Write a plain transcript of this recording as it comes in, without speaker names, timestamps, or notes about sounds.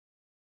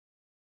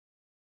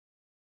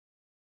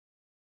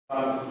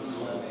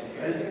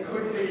As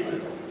quickly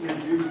just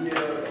review here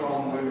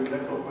from where we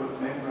left off with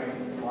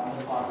membranes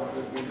last class,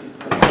 we just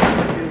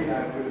really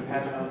would have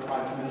had about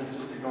 5 minutes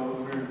just to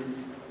go through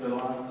the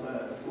last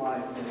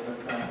slides there, but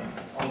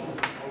I'll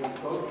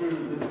go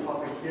through this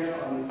topic here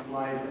on this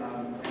slide,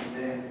 and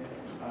then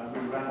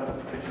we'll wrap up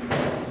the section and go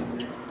to the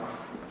next one.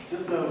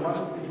 Just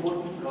one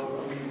important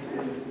note for these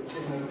is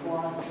in the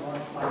class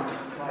last time,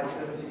 slide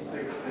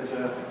 76,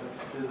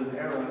 there's an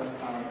error, a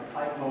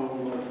typo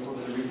was for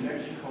the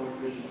rejection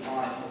coefficient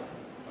R.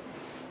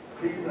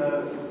 Please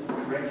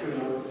correct your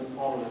notes as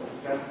follows.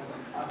 That's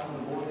up on the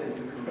board, there's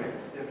the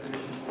correct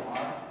definition for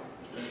R.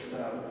 That's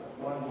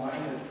 1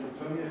 minus the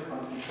permeate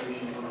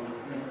concentration over the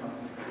feed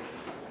concentration.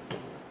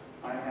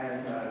 I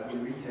had the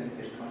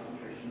retentate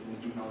concentration in the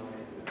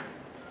denominator.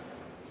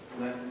 So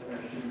that's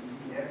should be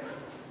CF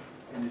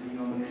in the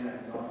denominator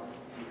and not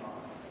CR.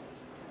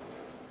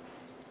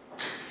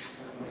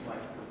 That's what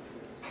slide 76.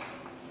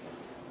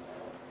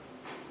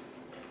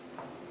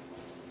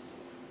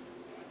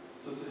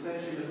 So it's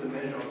essentially just a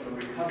measure of the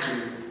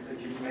recovery that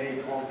you've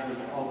made of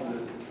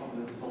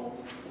the salt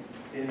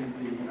in the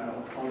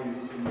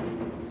solute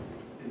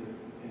in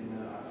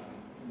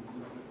the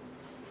system.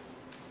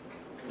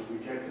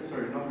 Reject,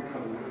 sorry, not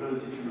recovery, the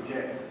ability to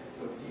reject.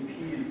 So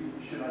CP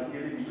should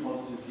ideally be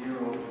close to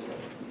 0.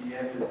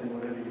 CF is then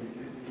whatever you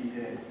feed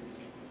in.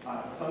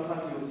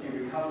 Sometimes you'll see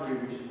recovery,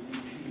 which is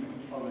CP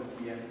over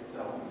CF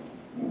itself.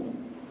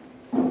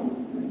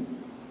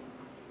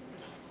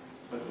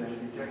 But then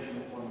rejection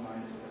is 1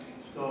 minus that.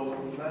 So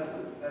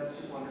that's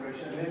just one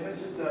correction. And then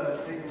let's just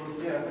take a look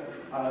here.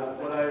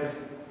 What I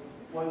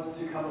wanted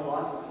to cover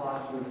last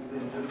class was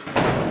then just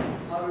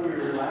how do we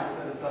relax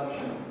that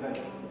assumption that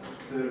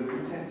the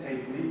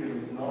retentate leaving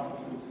is not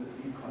equal to the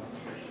feed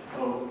concentration.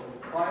 So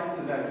prior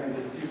to that, we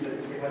assumed that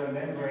if we had a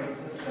membrane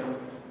system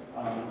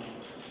and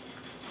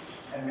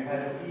we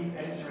had a feed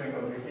entering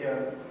over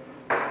here,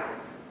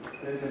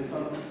 then there's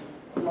some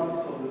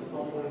flux of the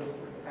solvent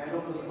and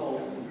of the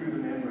salt through the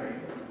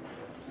membrane.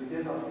 So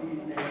here's our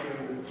feed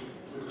entering with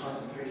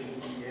concentration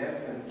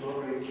CF and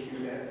flow rate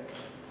QF.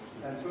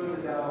 And further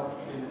down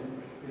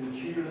in the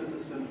tubular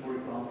system, for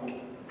example,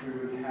 we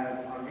would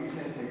have our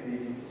retentate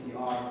leaving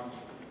CR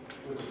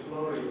with a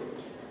flow rate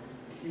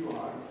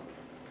QR.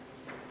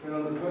 Then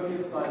on the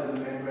permeate side of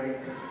the membrane,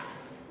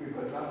 we've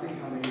got nothing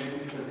coming in,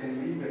 but then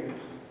leaving,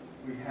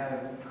 we have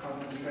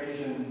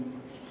concentration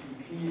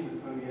CP in the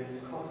permeate,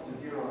 close to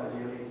 0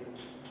 ideally,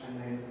 and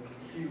then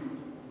Q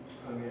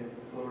permeate,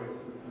 the flow rate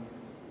of the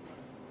permeate.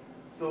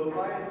 So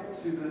prior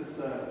to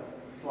this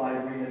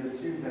slide, we had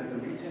assumed that the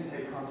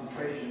retentate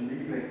concentration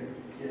leaving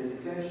is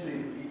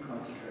essentially the feed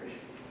concentration.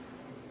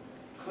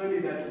 Clearly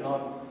that's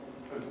not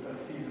a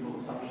feasible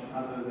assumption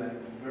other than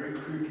very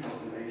crude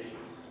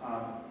calculations.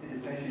 It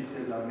essentially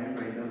says our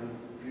membrane doesn't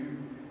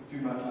do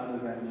much other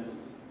than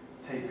just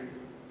take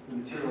the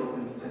material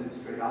and send it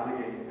straight out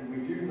again. And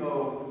we do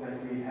know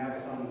that we have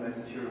some of that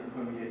material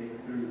permeating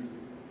through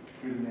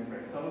the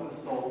membrane. Some of the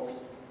salt,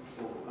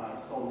 or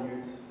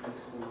solute, let's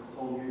call it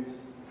solute,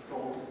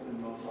 salt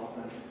most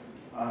often,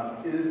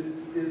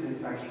 is in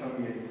fact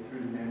permeating through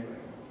the membrane.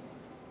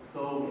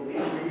 So we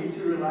need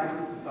to relax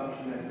this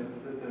assumption that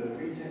the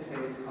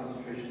retentate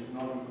concentration is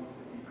not equal to the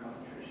feed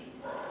concentration.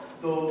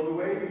 So the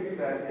way we do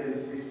that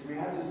is we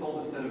have to solve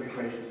a set of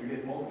equations. We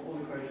get multiple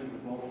equations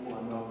with multiple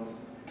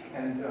unknowns,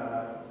 and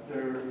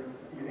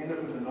you end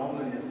up with a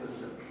nonlinear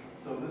system.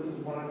 So this is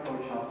one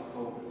approach how to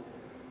solve it.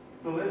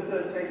 So let's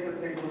take a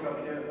look up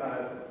here.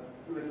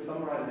 Let's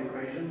summarize the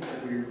equations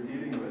that we're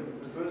dealing with.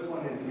 The first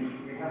one is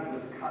we have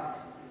this cut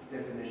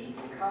definition.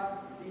 So cut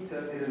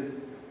theta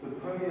is the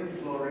permeate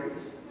flow rate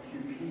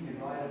QP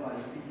divided by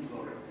the feed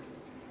flow rate.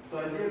 So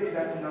ideally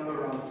that's a number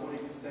around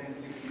 40%,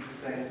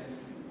 60%,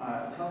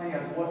 telling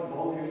us what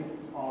volume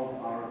of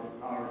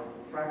our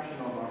fraction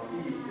of our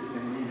feed is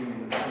then leaving in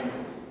the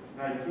permeate.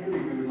 Now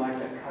ideally we would like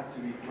that cut to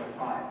be quite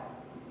high,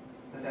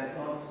 but that's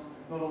not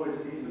always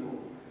feasible.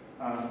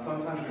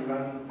 Sometimes we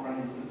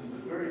run these systems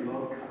with very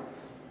low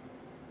cuts.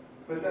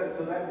 But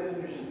so that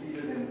definition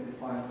theta then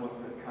defines what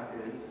the cut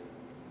is.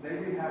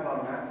 Then we have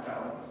our mass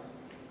balance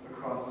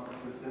across the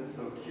system.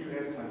 So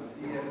QF times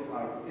CF,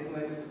 our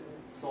inlet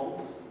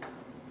salt.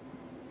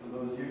 So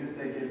those units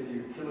that gives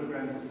you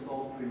kilograms of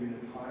salt per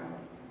unit time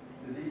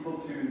is equal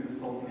to the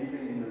salt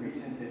leaving in the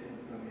retentate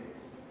permeate.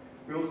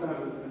 We also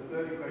have a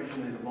third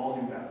equation in the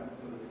volume balance.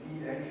 So the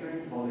feed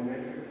entering,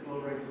 volumetric flow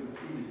rate of the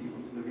feed is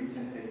equal to the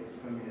retentate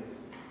permeate.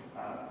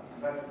 So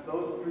that's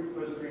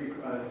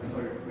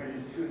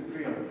equations 2 and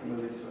 3 are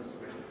familiar to us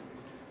already.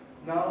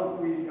 Now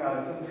we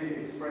simply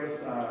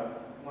express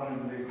one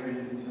of the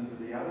equations in terms of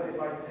the other. If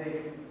I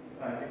take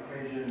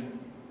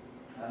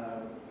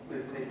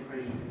let's take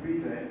equation 3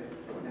 there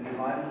and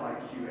divide it by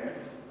QF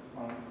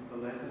on the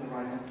left and the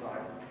right hand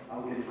side,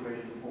 I'll get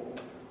equation 4.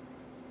 So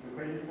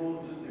equation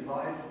 4, just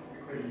divide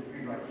equation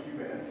 3 by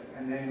QF,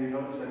 and then we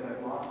notice that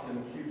that last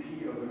term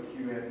QP over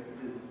QF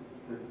is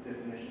the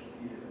definition of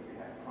theta that we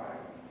had prior.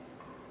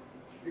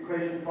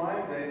 Equation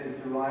 5 then is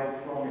derived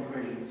from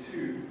equation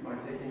 2 by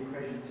taking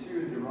equation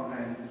 2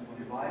 and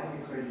dividing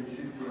equation 2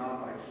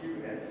 throughout by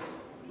QF,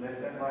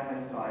 left and right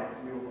hand side,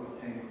 we will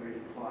obtain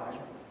equation 5.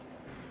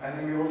 And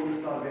then we also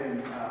sub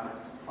in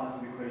parts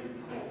of equation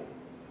 4.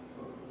 So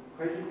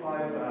equation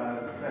 5,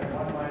 that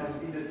 1 minus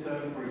theta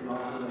term, for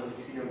example, that you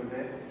see over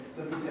there,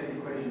 simply take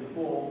equation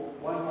 4,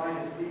 1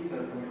 minus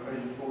theta from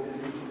equation 4 is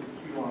equal to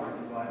QR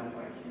divided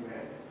by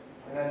QF.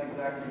 And that's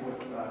exactly what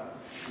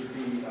would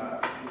be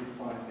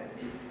defined that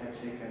we had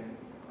taken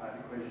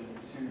equation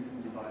 2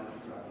 and divided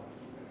throughout by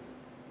QF.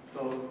 So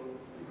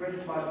equation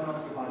 5 is not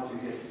so hard to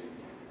get.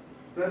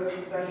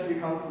 That should be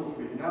comfortable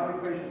for you. Now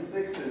equation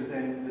 6 is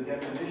then the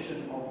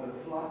definition of the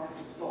flux of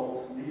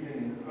salt leaving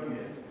in the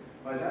permeate.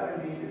 By that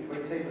I mean if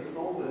we take a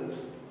solvent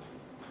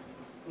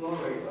flow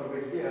rate over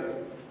here,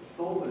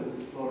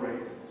 solvent's flow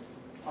rate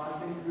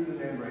passing through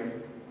the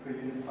membrane per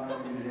unit time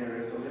per unit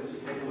area. So let's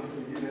just take a look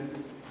at the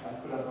units I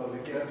put up over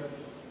here.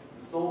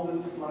 The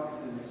solvent's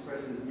flux is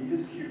expressed as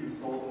meters cubed of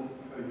solvent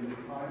per unit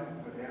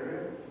time per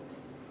area,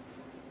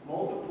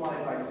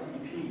 multiplied by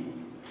Cp.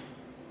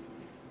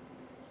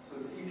 So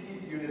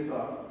Cp's units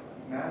are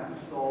mass of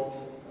salt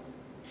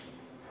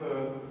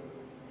per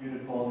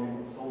unit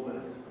volume of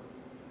solvent.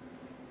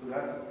 So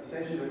that's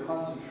essentially the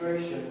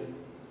concentration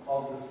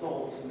of the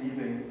salt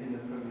leaving in the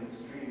permeate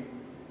stream.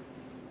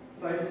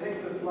 So I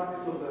take the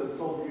flux of the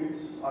solvent,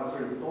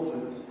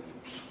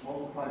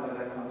 multiplied by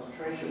that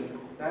concentration.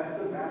 That's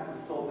the mass of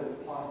salt that's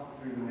passed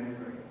through the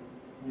membrane.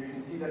 And you can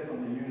see that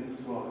from the units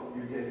as well.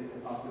 You get,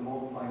 after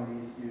multiplying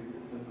these,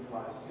 it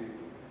simplifies to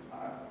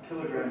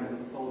kilograms of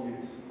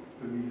solute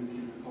per meters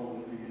cubed of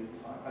solvent per unit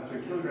time.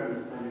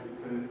 Kilograms of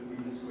solute per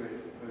meter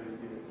squared per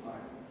unit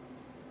time.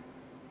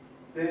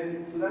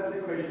 Then, so that's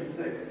equation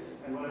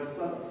 6, and what I've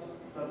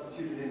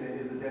substituted in there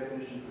is the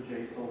definition for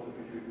J solvent,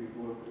 which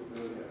we worked with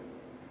earlier.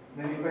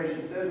 And then equation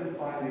 7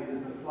 finally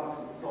is the flux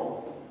of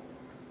salt,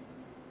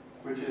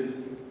 which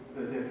is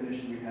the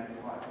definition we had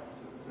prior.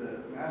 So it's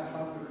the mass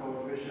transfer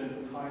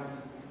coefficient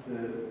times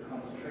the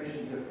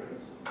concentration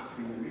difference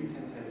between the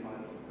retentate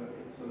minus the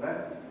permeate. So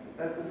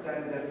that's the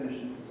standard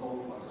definition for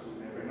salt flux through the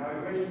membrane. Now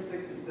equations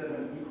 6 and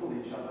 7 equal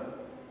each other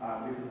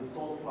because the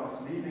salt flux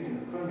leaving in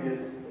the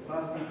permeate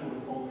must equal the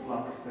salt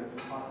flux that's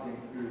passing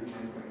through the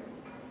membrane.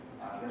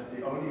 That's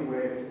the only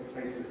way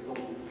place where salt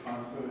is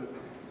transferred.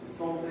 So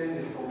salt in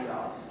is salt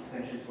out,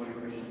 essentially is what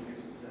equation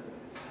 6 and 7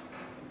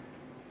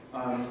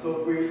 is.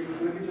 So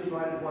let me just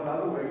write it one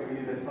other way for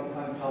you that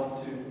sometimes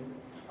helps to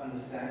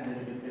understand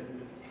it a bit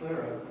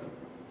clearer.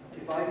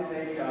 If I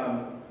take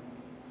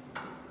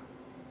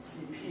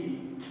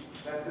Cp,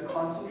 that's the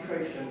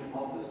concentration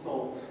of the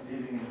salt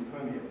leaving in the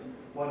permeate.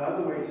 One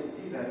other way to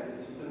see that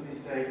is to simply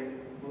say,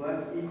 well,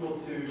 that's equal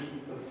to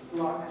the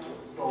flux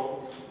of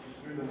salt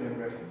through the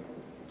membrane,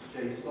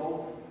 J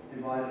salt,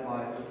 divided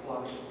by the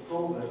flux of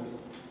solvent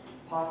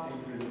passing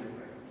through the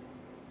membrane.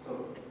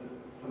 So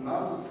the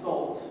amount of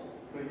salt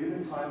per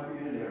unit time per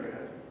unit area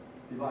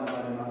divided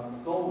by the amount of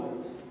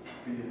solvent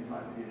per unit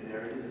time per unit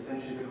area is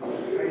essentially the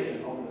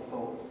concentration of the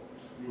salt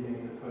leaving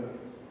in the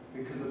permeate.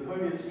 Because the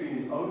permeate stream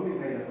is only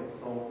made up of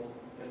salt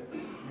that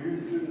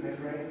moves through the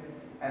membrane,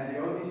 and the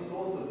only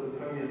source of the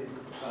permeate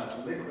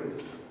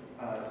liquid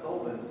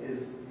solvent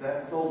is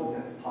that solvent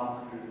that's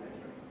passed through the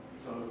membrane.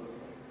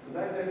 So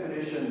that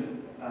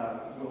definition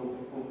will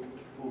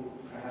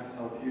perhaps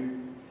help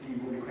you see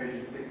what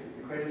equation 6 is.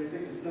 Equation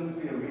 6 is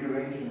simply a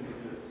rearrangement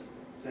of this,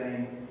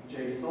 saying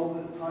J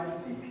solvent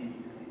times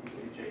Cp is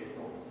equal to J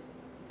salt.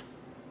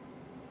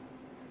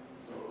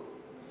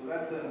 So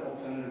that's an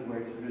alternative way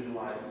to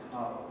visualize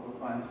how,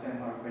 understand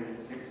how equation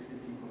 6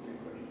 is equal to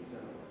equation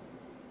 7.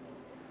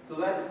 So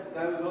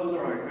those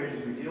are our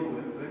equations we deal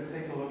with. Let's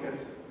take a look at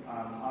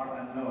our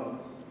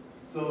unknowns.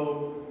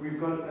 So we've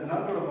got a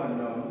number of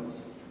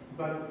unknowns,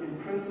 but in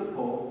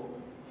principle,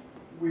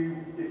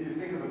 if you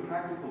think of a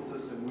practical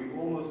system, we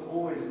almost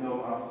always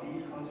know our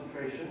feed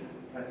concentration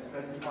that's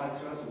specified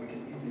to us, so we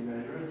can easily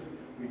measure it.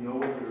 We know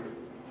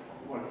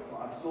what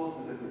our source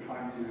is that we're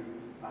trying to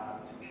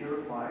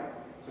purify.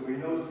 So we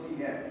know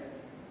CF.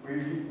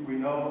 We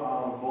know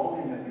our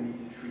volume that we need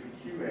to treat,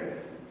 QF.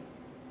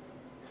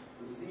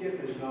 So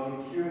CF is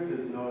known, QF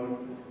is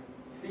known,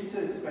 theta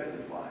is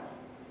specified.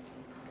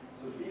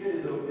 So theta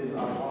is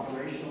our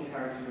operational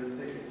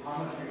characteristic. It's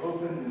how much we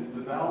open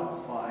the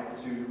valves by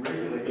to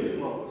regulate the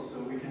flows. So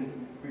we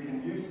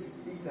can use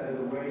theta as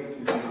a way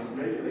to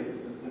regulate the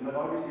system, but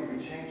obviously if we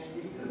change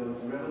theta,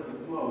 those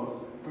relative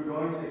flows, we're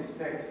going to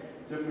expect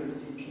different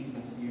CPs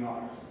and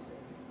CRs.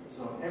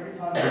 So every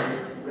time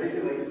I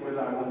regulate whether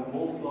I want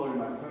more flow in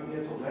my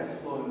permeate or less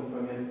flow in the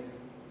permeate,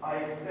 I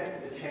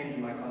expect a change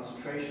in my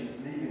concentrations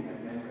leaving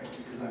that membrane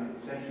because I'm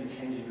essentially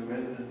changing the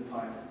residence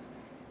times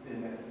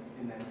in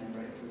that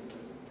membrane system.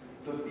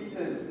 So theta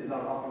is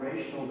our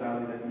operational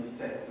value that we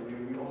set, so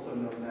we also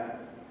know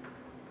that.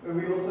 But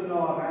we also know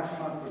our mass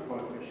transfer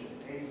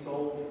coefficients, A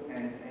salt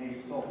and A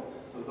salt.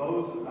 So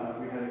those,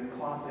 we had a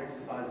class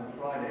exercise on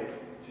Friday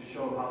to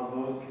show how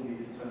those can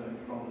be determined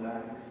from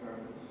lab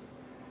experiments.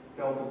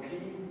 Delta P,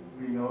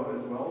 we know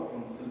as well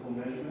from simple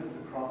measurements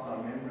across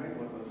our membrane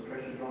what that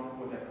pressure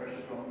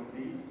drop would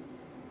be.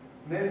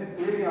 And then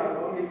really our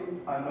only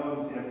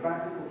unknowns in a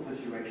practical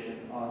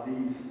situation are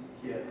these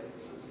here.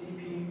 So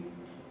CP,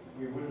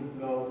 we wouldn't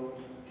know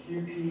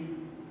QP,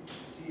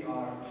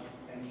 CR,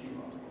 and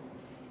QR.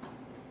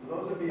 So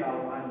those would be our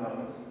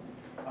unknowns.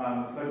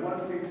 But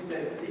once we've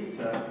set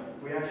theta,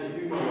 we actually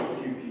do know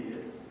what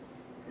QP is.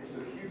 Okay, so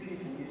QP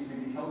can easily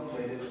be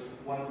calculated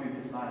once we've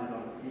decided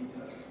on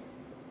theta.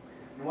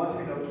 And once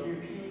we know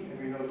QP and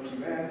we know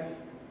QF,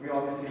 we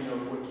obviously know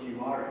what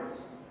QR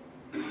is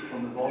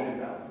from the volume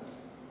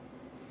balance.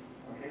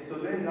 Okay, so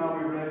then now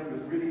we're left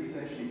with really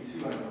essentially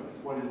two unknowns.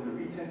 What is the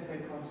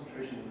retentate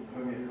concentration and the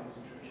permeate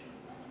concentration?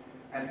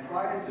 And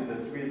prior to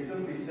this, we had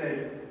simply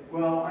said,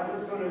 well, I'm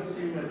just going to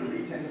assume that the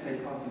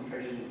retentate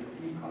concentration is the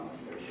feed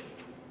concentration.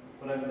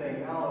 What I'm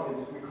saying now is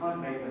we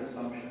can't make that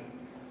assumption.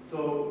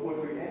 So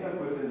what we end up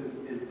with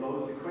is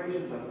those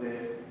equations up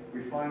there.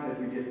 We find that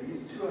we get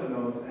these two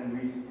unknowns, and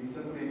we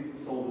simply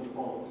solve as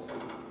follows.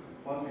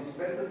 Once we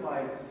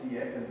specify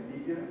CF and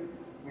theta,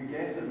 we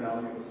guess a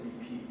value of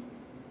CP.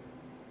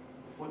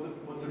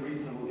 What's a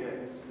reasonable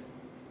guess?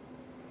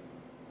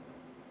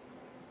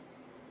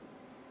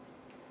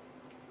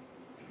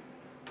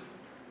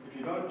 If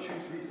you don't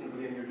choose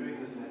reasonably and you're doing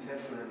this in a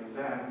test or an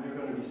exam, you're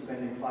going to be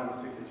spending 5 or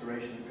 6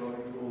 iterations going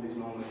through all these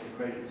nonlinear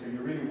equations. So you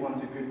really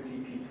want a good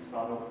CP to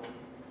start off with.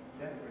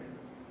 Yeah, great.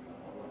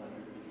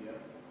 100 ppm.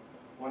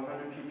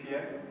 100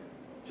 ppm?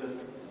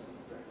 Just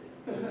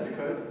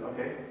because?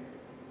 Okay.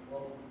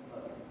 Well,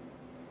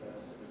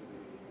 that's typically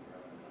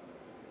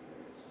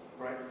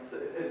right. So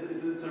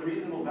it's a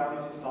reasonable value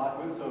to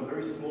start with. So a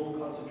very small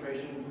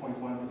concentration,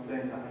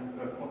 0.1%,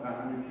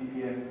 100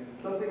 ppm.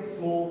 Something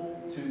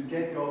small to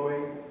get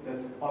going.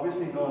 That's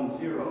obviously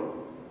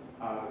non-zero.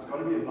 It's got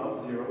to be above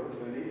zero,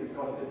 clearly. It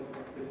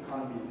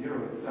can't be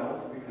zero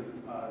itself, because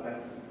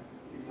that's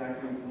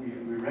exactly,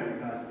 we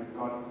recognize we've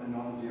got a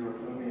non-zero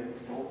permeate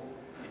salt.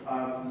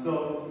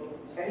 So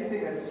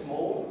anything that's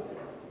small,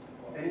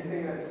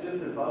 anything that's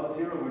just above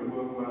zero would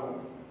work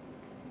well.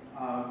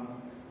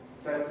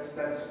 That's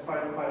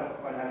quite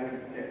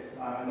adequate guess.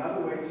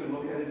 Another way to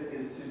look at it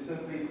is to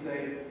simply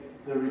say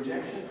the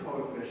rejection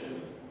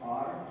coefficient,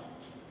 R,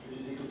 which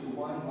is equal to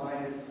 1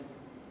 minus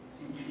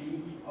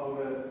Cp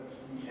over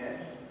Cf.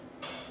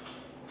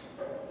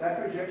 That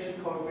rejection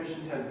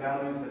coefficient has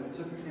values that's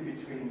typically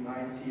between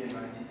 90 and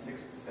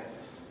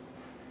 96%.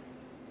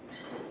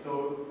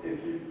 So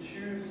if you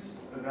choose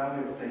a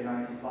value of, say,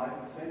 95%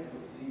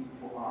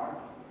 for R,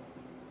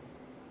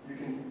 you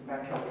can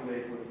back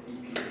calculate what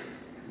Cp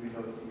is, because we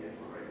know Cf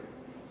already.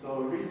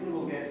 So a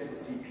reasonable guess for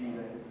Cp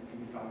then can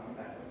be found from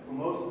that. For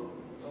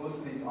most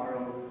of these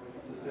RO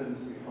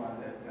systems, we find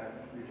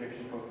that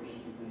rejection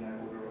coefficient is in that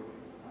order of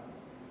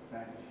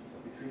magnitude. So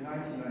between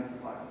 90 and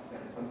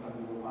 95%, sometimes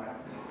a little higher.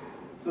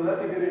 So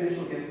that's a good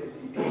initial guess for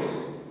CP.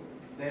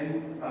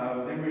 Then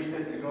we're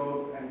set to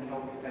go and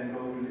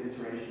go through the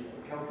iterations. So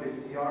calculate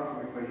CR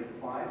from equation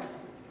 5.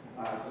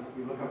 So if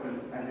we look up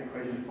at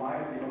equation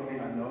 5, the only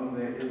unknown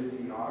there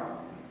is CR.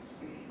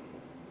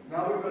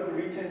 Now we've got the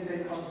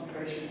retentate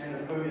concentration and the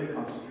permeate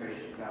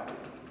concentration value.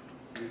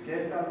 So we've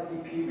guessed our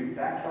CP, we've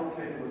back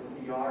calculated what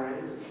CR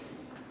is.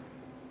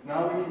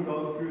 Now we can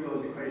go through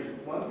those equations.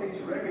 One thing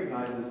to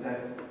recognize is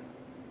that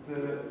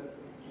the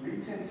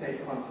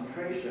retentate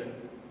concentration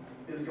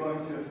is going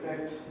to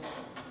affect,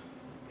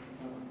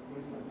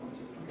 where's my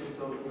pointer? Okay,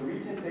 so the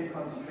retentate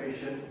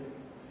concentration,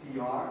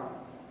 CR,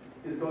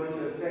 is going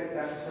to affect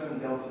that term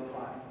delta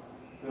pi,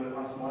 the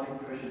osmotic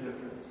pressure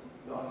difference.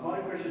 The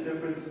osmotic pressure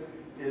difference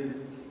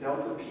is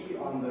delta P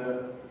on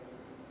the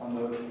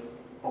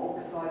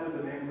bulk side of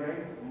the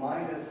membrane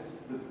minus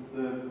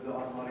the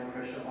osmotic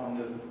pressure on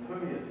the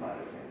permeate side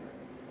of the membrane.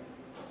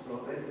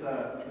 So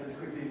let's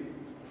quickly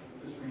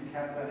just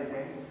recap that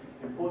again.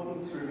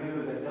 Important to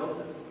remember that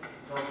delta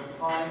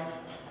pi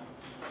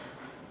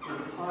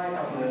is pi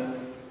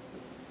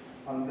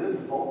on this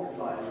bulk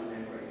side of the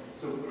membrane.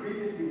 So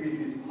previously we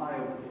used pi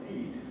over the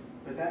feed,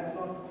 but that's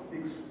not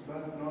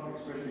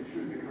expressly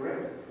true. The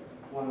correct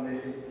one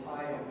there is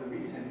pi of the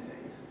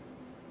retentate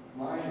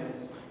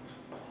minus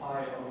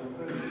pi of the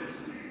permeate.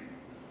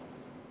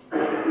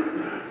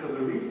 So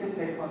the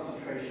retentate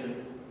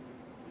concentration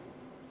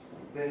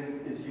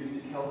then is used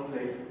to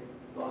calculate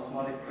the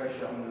osmotic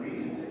pressure on the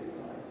retentate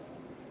side.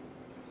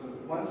 So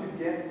once we've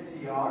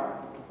guessed CR,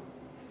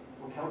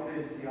 or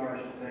calculated CR I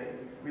should say,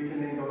 we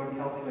can then go and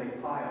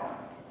calculate pi R.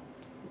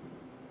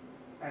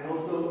 And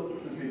also,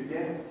 since we've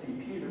guessed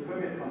Cp, the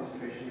permeate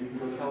concentration, we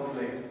can go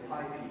calculate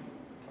pi P.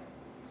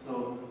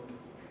 So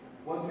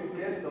once we've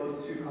guessed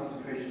those two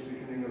concentrations, we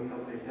can then go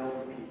calculate delta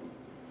P.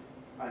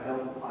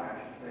 Delta pi,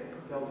 I should say.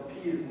 Delta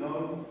P is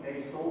known,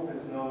 A solvent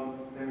is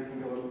known, then we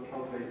can go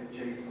calculate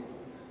J solvent.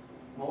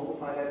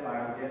 Multiply that by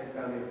our guessed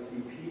value of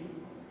Cp,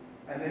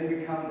 and then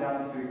we come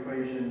down to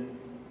equation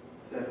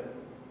 7.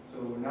 So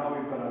now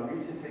we've got our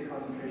retentate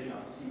concentration,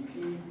 our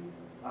Cp,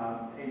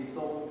 A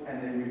salt,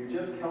 and then we've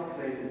just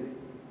calculated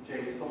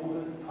J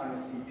solvent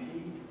times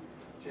Cp.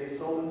 J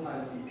solvent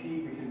times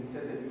Cp, we can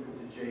set that equal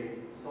to J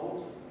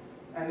salt,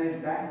 and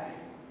then back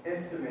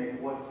estimate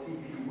what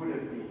Cp would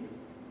have been.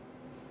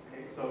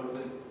 Okay, so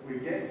we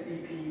guess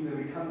CP, then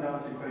we come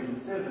down to equation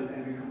 7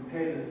 and we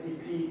compare the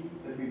CP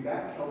that we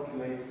back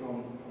calculate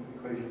from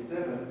equation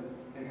 7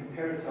 and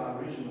compare it to our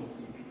original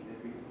CP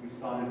that we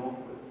started off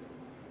with.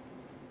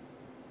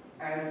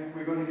 And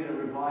we're going to get a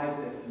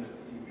revised estimate of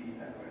CP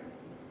that way.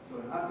 So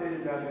an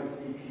updated value of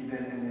CP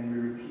then, and then we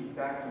repeat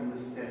back from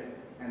this step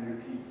and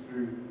repeat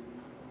through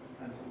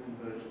until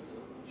convergence.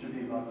 So it should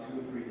be about 2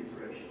 or 3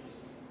 iterations.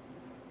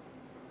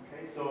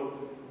 Okay,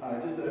 so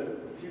just a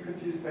few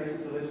confused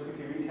faces, so let's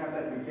quickly recap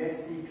that. We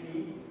guess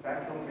CP,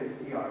 back calculate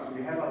CR. So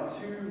we have our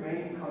 2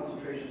 main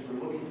concentrations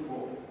we're looking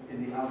for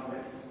in the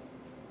outlets.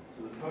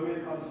 So the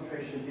permeate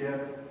concentration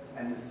here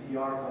and the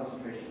CR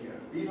concentration here.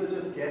 These are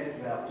just guessed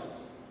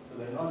values. So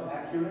they're not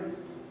accurate,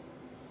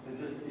 they're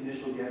just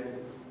initial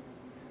guesses.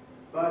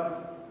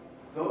 But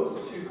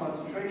those 2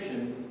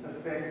 concentrations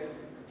affect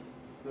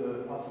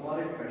the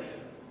osmotic pressure.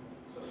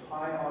 So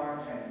pi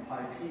r and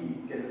pi p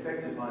get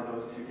affected by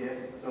those 2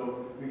 guesses.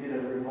 So we get a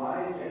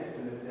revised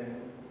estimate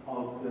then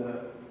of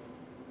the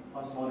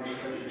osmotic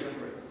pressure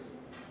difference.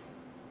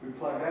 We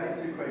plug that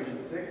into equation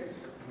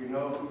 6. We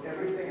know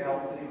everything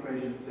else in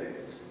equation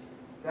 6.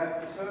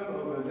 That term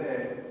over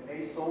there,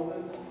 A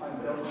solvent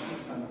times delta T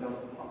times delta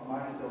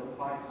minus delta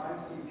pi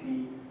times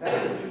Cp,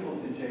 that's equal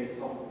to J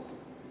salt.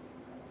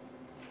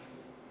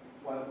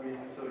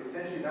 So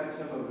essentially that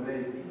term over there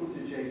is equal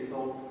to J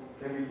salt.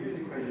 Then we use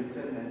equation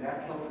 7 and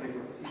that calculate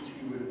what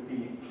Cp would have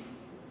been.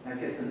 That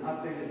gets an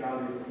updated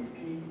value of Cp,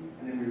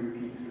 and then we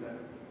repeat through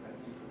that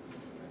sequence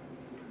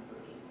until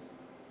convergence.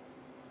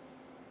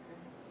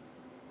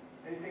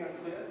 Okay. Anything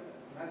unclear?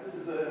 This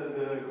is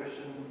the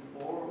question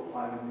 4 or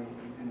 5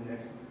 in the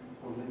next,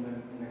 or in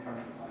the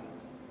current assignment.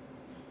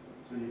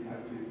 So you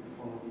have to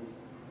follow this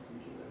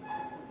procedure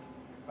there.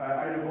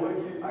 I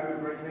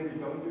would recommend you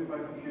don't do it by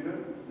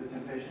computer. The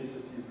temptation is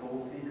just to use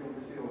GoalSeek,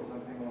 obviously, or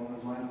something along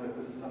those lines, but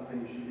this is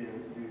something you should be able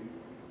to do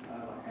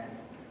by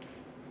hand.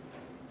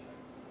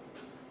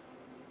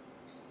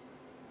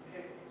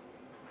 Okay.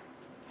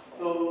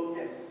 So,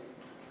 yes.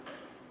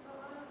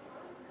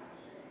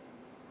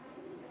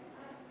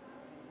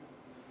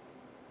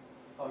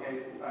 Okay,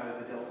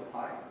 the delta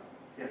pi.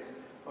 Yes.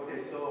 Okay,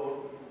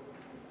 so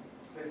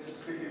let's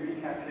just quickly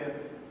recap here.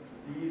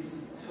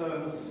 These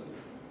terms,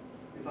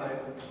 if I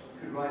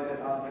could write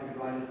that out, I could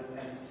write it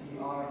as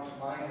Cr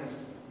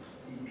minus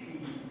Cp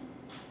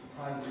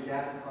times the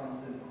gas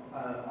constant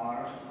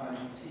R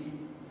times T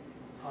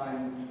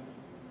times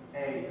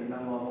A, the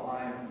number of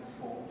ions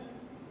formed.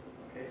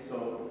 Okay,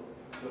 so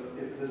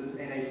if this is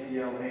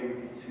NaCl, A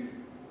would be 2.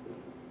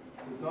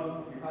 So it's not,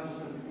 you can't just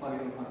simply plug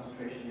in the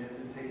concentration, you have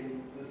to take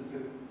in, this is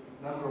the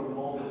number of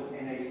moles of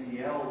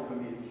NaCl per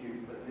meter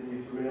cubed, but then you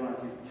have to realize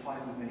you have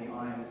twice as many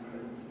ions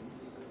present in the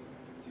system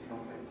to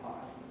calculate pi.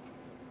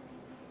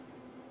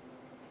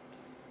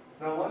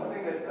 Now one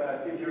thing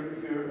that, if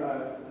you're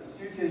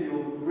astute here,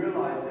 you'll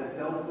realize that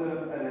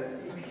delta, that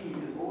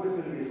Cp is always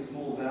going to be a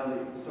small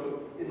value.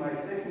 So in my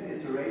second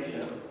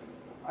iteration,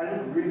 I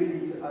don't really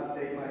need to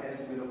update my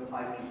estimate of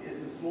pi p.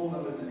 It's a small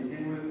number to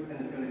begin with, and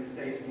it's going to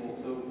stay small.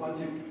 So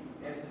once you've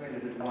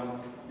estimated it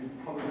once, you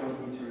probably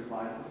don't need to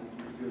revise it, so you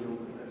can just do a little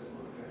bit less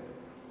work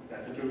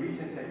there. But your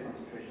reintake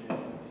concentration is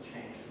going to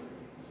change for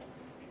you,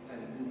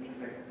 and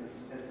affect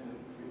this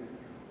estimate significantly.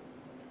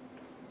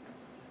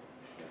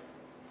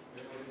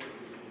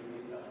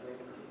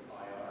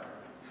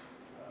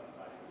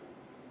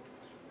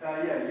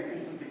 Yeah, you can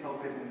simply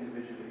calculate them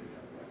individually.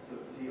 So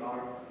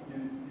CR, you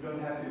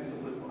don't have to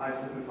simplify. I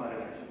simplified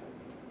it actually.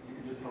 So you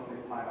can just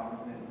calculate pi r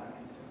and then pi p.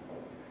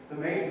 The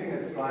main thing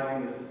that's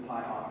driving this is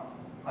pi r.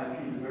 Pi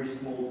p is a very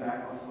small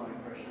back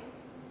osmotic pressure.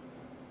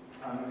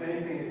 If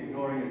anything,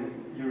 ignoring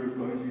it, you're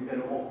going to be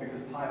better off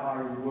because pi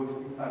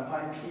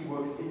p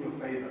works in your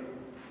favor.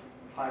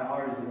 Pi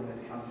r is the one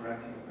that's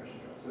counteracting the pressure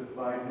drop. So if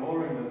by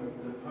ignoring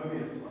the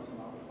permeate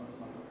osmotic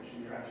pressure,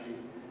 you're actually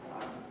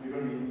you're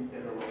going to be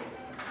better off.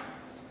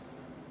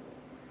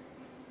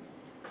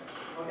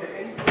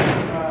 Okay, any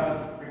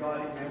questions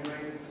regarding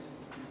membranes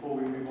before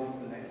we move on to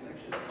the next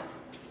section?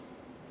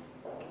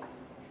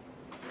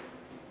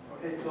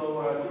 Okay, so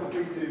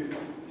feel free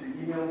to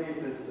email me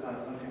if there's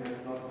something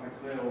that's not quite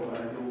clear, or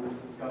you'll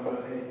discover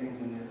anything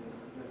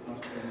that's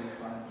not clear in the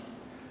assignment.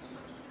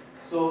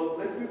 So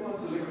let's move on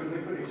to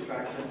liquid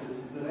extraction. This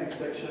is the next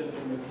section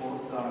in the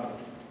course.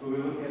 We'll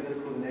be looking at this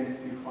for the next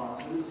few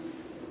classes.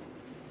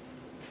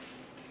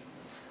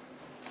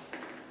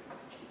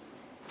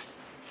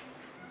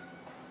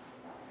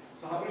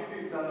 So how many of you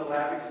have done a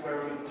lab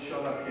experiment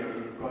shown up here?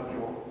 You've got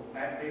your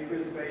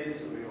aqueous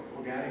phase, or your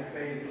organic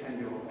phase, and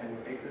your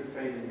aqueous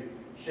phase, and you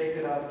shake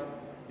it up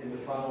in the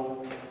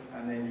funnel,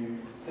 and then you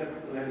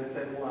let it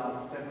settle out,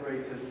 separate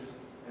it,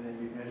 and then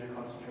you measure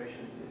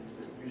concentrations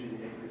in usually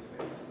the aqueous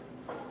phase.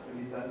 Have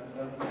you done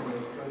this in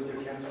your first year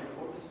chemistry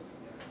course?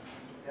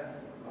 Yeah?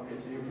 Okay,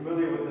 so you're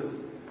familiar with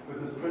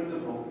this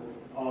principle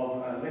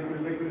of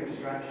liquid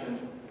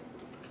extraction,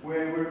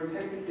 where we're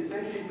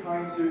essentially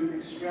trying to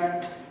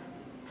extract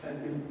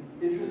an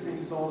interesting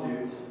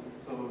solute.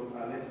 So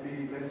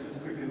let's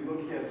just quickly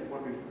look here at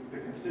what the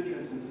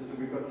constituents in the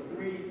system. We've got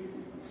 3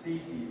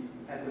 species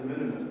at the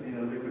minimum in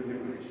a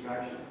liquid-liquid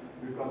extraction.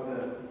 We've got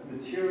the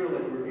material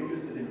that we're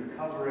interested in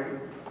recovering,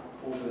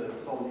 called the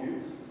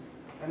solute,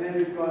 and then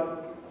we've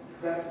got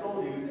that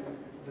solute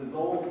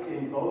dissolved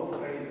in both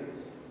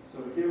phases.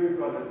 So here we've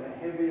got a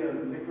heavier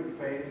liquid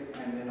phase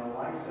and then a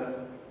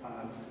lighter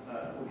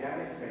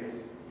organic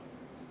phase.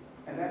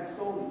 And that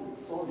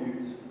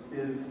solute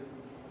is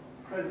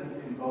present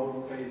in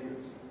both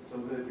phases. So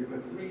that we've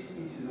got three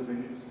species of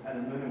interest at a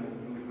minimum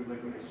in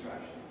liquid-liquid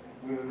extraction.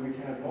 We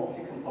can have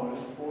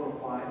multi-components, 4 or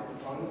 5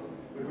 components,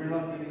 but we're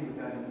not dealing with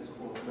that in this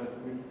course, but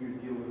we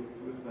deal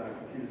with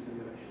computer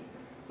simulation.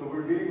 So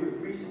we're dealing with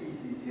 3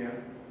 species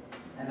here,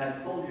 and that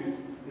solute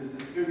is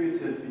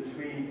distributed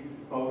between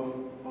both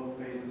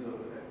phases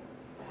over there.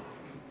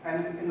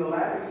 And in the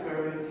lab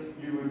experiment,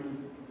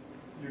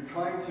 you're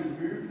trying to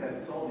move that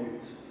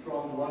solute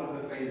from one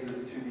of the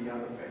phases to the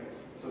other phase.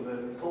 So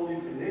the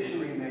solute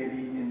initially may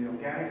be in the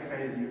organic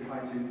phase, and you're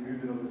trying to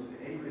move it over to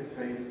the aqueous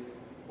phase,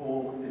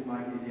 or it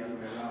might be the other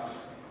way around.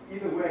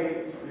 Either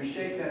way, you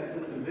shake that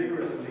system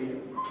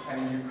vigorously,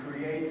 and you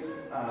create,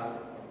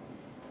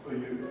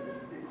 you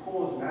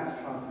cause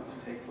mass transfer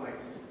to take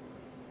place.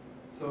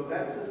 So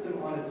that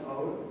system on its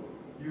own,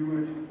 you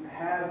would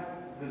have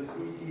the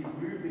species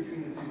move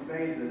between the 2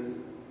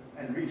 phases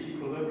and reach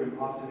equilibrium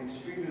after an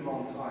extremely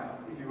long time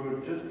if you were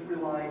just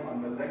relying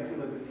on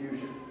molecular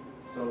diffusion.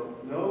 So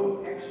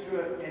no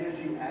extra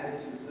energy added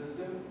to the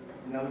system,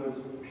 in other words,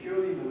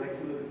 purely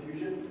molecular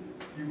diffusion,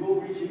 you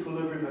will reach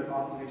equilibrium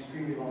after an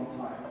extremely long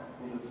time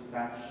for this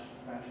batch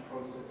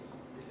process.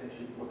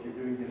 Essentially what you're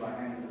doing here by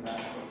hand is a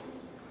batch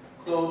process.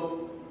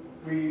 So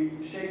we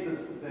shake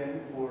this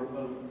then for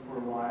a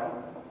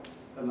while,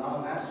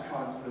 allow mass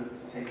transfer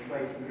to take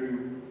place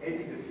through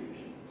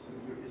epidiffusion. So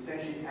we're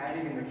essentially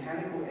adding a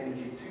mechanical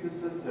energy to the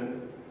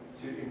system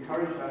to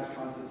encourage mass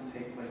transfer to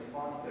take place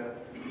faster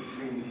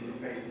between the 2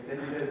 phases. Then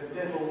you let it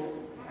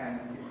settle and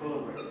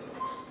equilibrate.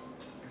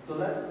 So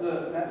that's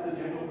the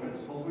general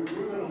principle. What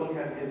we're going to look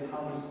at is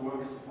how this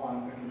works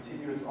on a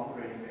continuous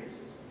operating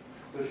basis.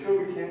 So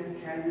sure, we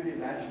can do the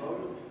batch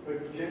mode,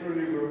 but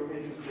generally we're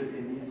interested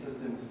in these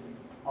systems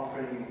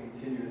operating in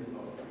continuous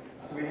mode.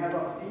 So we have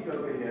our feed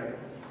over here,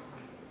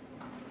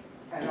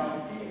 and our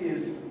feed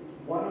is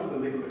one of the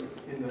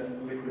liquids in the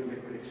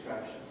liquid-liquid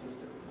extraction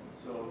system.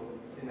 So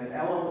in an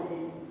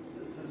LLE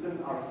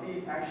system, our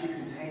feed actually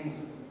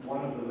contains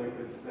one of the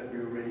liquids that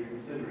we're already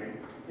considering,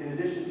 in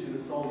addition to the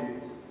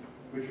solutes,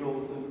 which we'll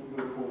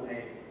call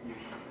A.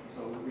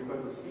 So we've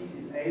got the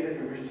species A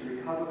that we wish to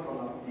recover from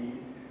our feed,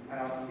 and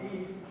our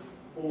feed,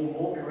 or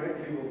more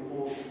correctly, we'll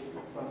call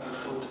something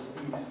called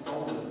feed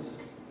solvent,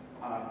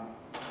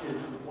 is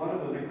one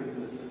of the liquids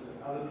in the system.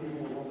 Other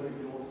people you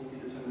can also see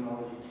the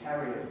terminology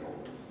carrier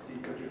solvent. So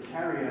you've got your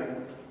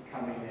carrier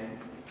coming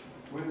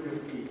in with your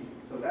feed.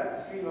 So that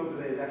stream over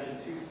there is actually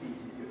 2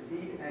 species, your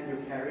feed and your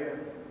carrier.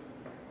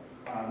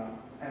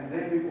 And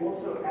then we're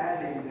also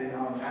adding then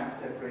our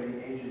mass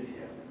separating agent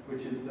here,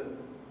 which is the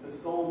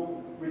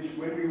solvent, which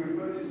when we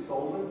refer to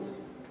solvent,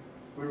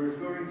 we're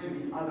referring to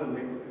the other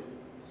liquid.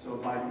 So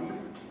by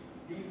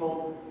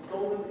default,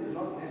 solvent is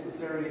not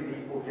necessarily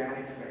the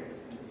organic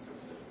phase in the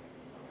system.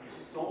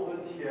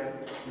 Solvent here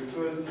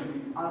refers to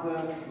the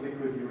other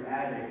liquid you're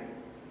adding,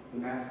 the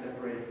mass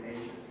separating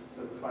agent.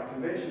 So it's by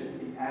convention, it's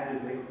the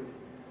added liquid.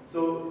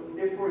 So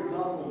if, for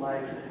example,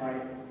 my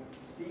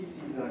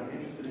species that I'm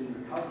interested in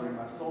recovering,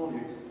 my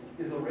solute,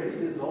 is already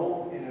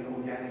dissolved in an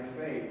organic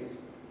phase,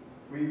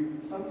 we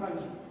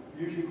sometimes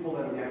usually call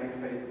that organic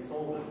phase the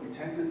solvent. We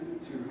tend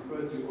to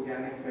refer to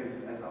organic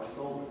phases as our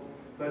solvent.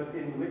 But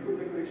in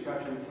liquid-liquid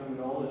extraction, the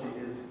terminology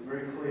is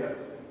very clear.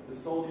 The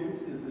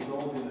solute is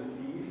dissolved in the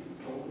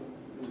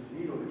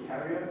feed or the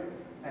carrier,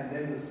 and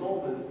then the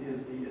solvent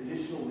is the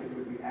additional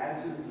liquid we add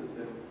to the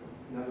system,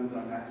 in other words,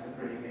 our mass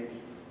separating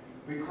agent.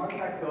 We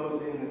contact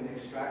those in an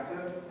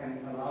extractor and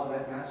allow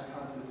that mass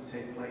transfer to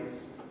take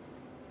place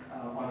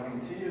on a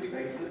continuous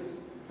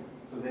basis.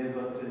 So there's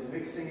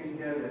mixing in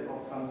here that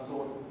of some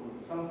sort,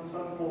 some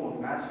form of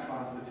mass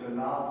transfer to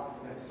allow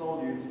that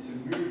solute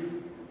to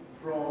move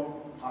from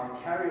our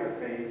carrier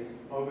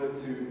phase over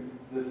to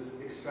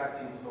this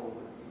extracting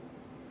solvent.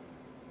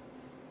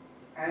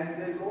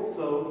 And there's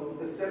also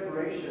a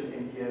separation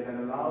in here that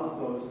allows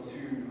those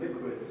 2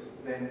 liquids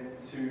then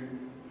to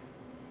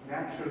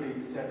naturally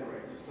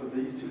separate. So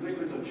these 2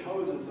 liquids are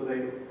chosen so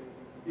they're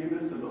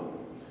immiscible.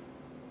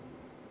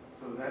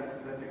 So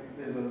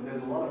there's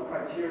a lot of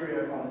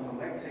criteria on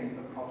selecting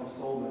a proper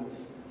solvent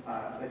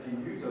that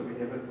you use over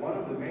here, but one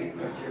of the main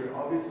criteria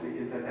obviously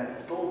is that that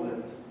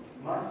solvent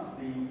must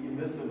be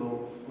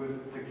immiscible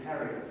with the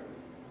carrier,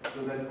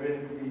 so that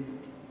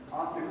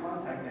after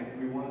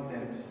contacting, we want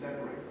them to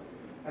separate.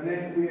 And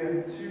then we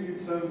have 2 new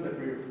terms that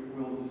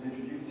we'll just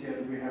introduce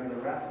here. We have the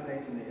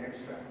raffinate and the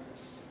extract.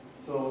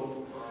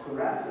 So the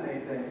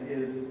raffinate then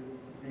is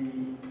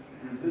the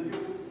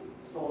residual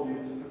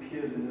solute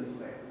appears in this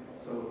way.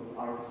 So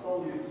our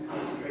solute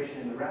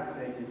concentration in the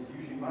raffinate is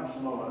usually much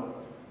lower,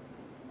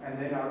 and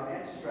then our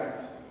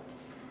extract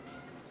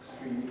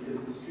stream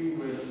is the stream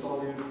where the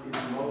solute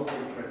is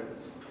mostly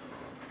present.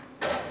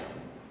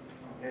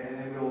 Okay, and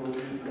then we'll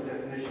use this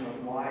definition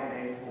of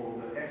YA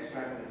for the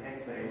extract, and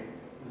XA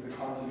is the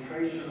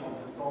concentration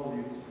of the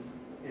solute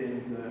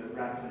in the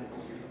raffinate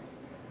stream.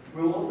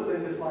 We'll also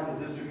then define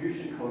the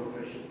distribution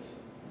coefficient.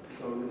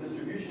 So the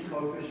distribution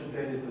coefficient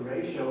then is the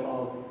ratio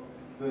of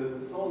the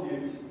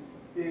solute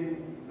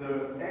in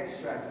the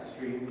extract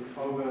stream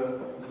over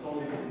the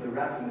solute in the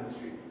raffinate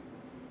stream.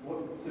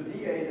 So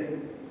dA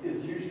then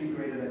is usually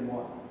greater than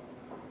 1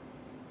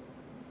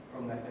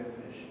 from that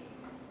definition.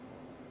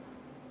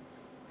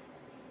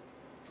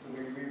 So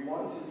we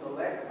want to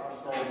select our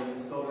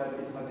solvents so that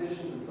it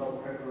partitions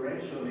itself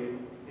preferentially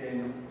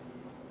in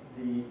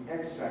the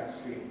extract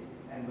stream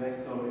and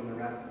less so in the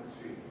raffinate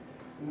stream.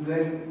 And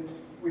then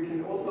we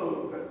can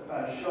also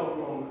show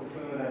from the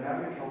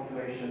thermodynamic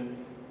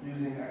calculation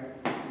using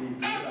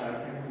the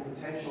chemical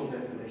potential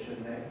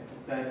definition there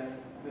that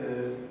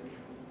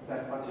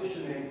that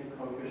partitioning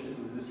coefficient,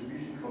 or the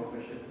distribution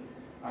coefficient,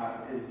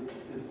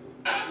 is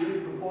really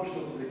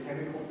proportional to the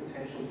chemical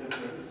potential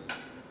difference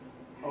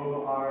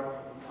over R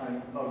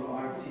time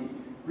over RT.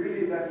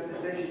 Really, that's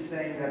essentially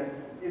saying that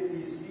if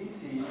these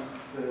species,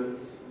 the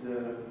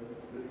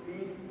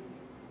feed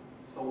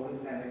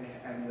solvent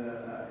and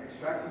the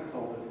extracting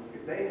solvent,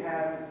 if they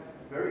have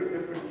very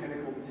different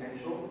chemical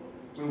potential,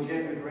 we'll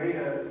get a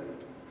greater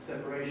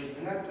separation.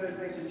 And that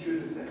makes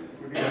intuitive sense.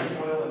 If we're using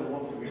oil and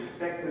water, we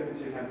expect them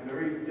to have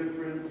very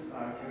different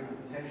chemical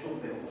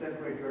potentials. They'll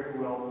separate very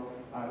well.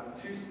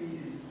 Two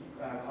species,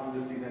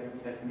 conversely,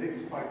 that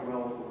mix quite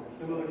well with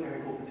similar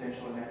chemical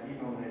potential and that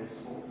denominator is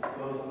small.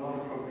 Those are not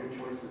appropriate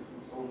choices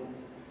for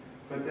solvents.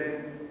 But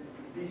then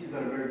species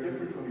that are very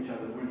different from each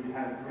other would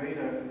have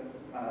greater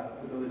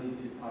ability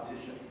to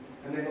partition.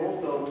 And then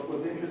also,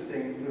 what's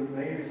interesting, the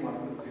main reason why I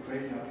put this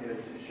equation up here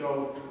is to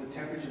show the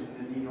temperatures in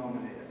the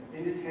denominator,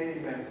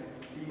 indicating that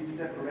these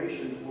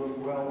separations work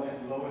well at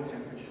lower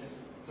temperatures.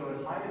 So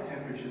at higher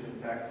temperatures, in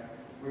fact,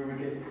 we would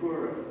get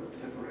poorer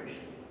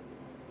separation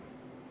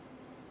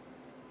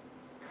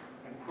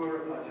and poorer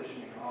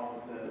partitioning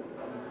of the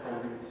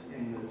solvent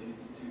in the two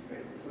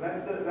phases. So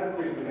that's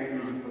the main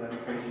reason for that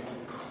equation.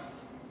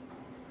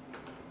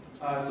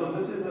 So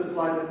this is a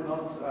slide that's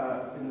not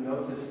in the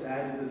notes. I just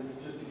added this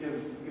just to give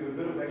a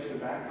bit of extra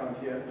background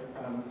here.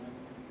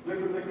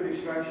 Liquid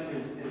extraction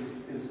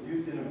is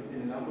used in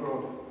a number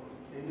of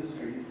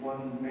industries.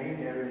 One main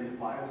area is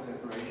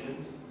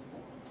bioseparations.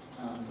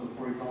 So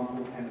for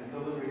example,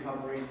 penicillin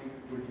recovery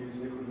would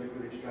use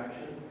liquid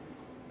extraction.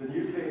 The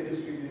nuclear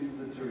industry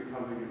uses it to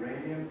recover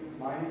uranium.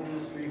 Mining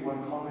industry,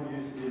 one common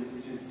use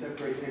is to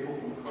separate nickel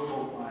from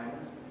cobalt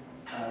ions.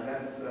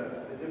 That's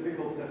a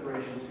difficult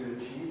separation to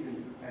achieve,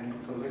 and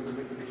so liquid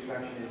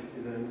extraction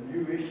is a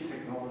newish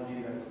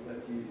technology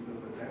that's used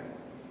over there.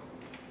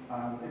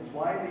 It's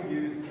widely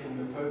used in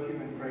the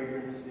perfume and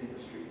fragrance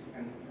industries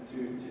and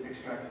to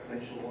extract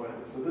essential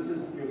oils. So this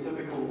is your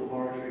typical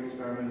laboratory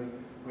experiment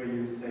where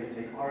you would say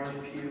take orange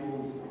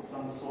peels or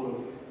some sort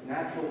of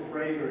natural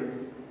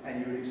fragrance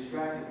and you would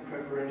extract it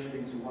preferentially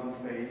into one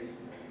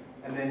phase,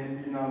 and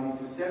then you now need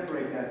to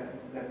separate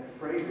that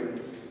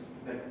fragrance,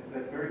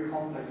 that very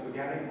complex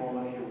organic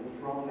molecule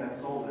from that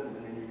solvent,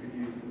 and then you could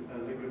use a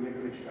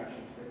liquid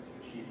extraction step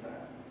to achieve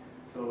that.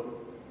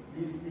 So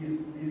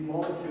these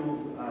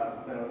molecules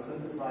that are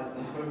synthesized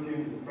in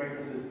perfumes and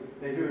fragrances,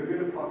 they do a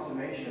good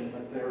approximation,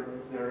 but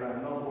they're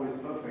not always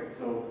perfect.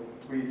 So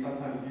we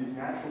sometimes use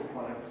natural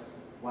products,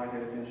 like I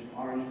mentioned,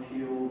 orange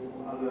peels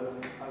or other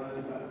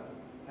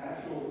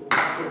natural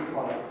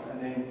products,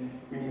 and then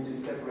we need to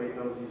separate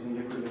those using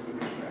liquid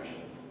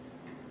extraction.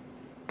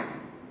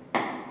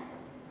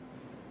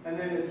 And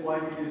then it's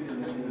widely used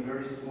in the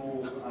very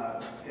small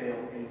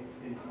scale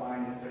in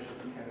fine and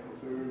specialty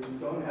chemicals, where we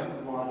don't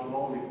have large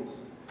volumes.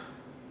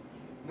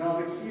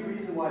 Now, the key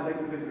reason why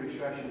liquid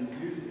extraction is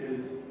used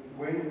is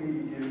when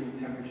we deal with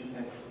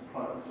temperature-sensitive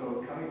products.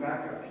 So coming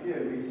back up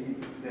here, we see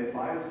their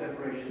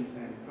bioseparations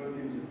and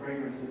perfumes and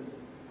fragrances.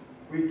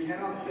 We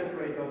cannot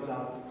separate those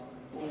out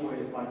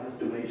always by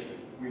distillation.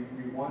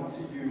 We want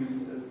to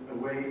use a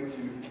way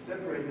to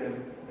separate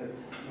them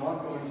that's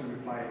not going to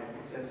require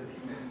excessive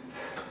heat.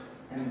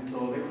 And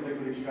so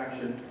liquid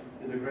extraction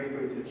is a great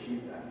way to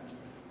achieve that.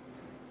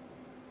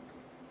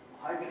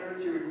 High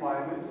purity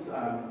requirements,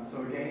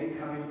 so again,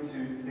 coming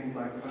to things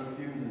like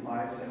perfumes and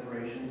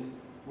bioseparations,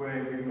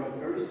 where we've got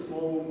very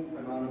small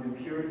amount of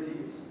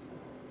impurities.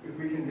 If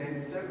we can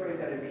then separate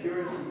that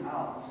impurity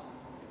out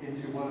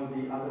into one of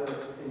the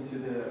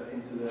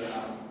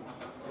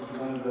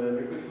one of the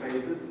liquid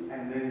phases,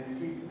 and then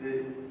keep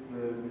the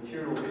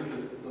material of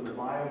interest, so the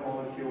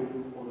biomolecule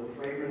or the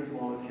fragrance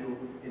molecule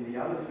in the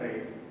other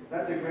phase,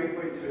 that's a great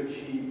way to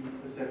achieve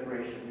the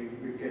separation.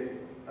 We get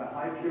a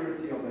high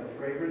purity of that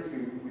fragrance.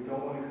 We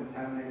don't want to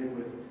contaminate it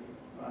with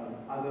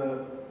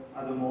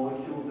other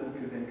molecules that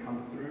could then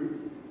come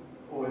through.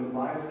 Or in the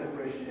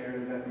bioseparation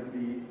area,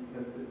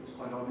 it's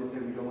quite obvious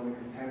that we don't want to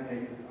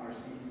contaminate our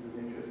species of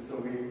interest. So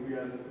we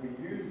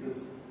use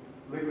this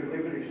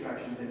liquid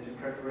extraction then to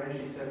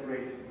preferentially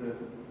separate the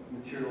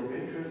material of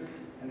interest,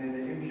 and then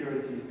the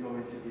impurities go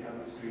into the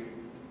other stream.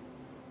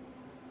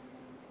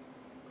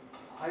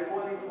 high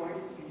boiling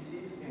point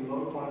species in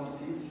low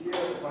quantities. Here,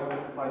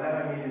 by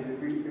that I mean is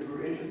if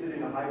we're interested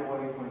in a high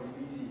boiling point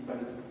species, but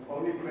it's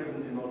only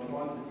present in low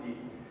quantity,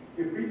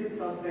 if we did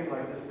something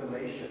like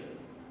distillation,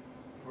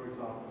 for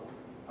example,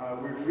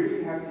 we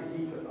really have to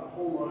heat a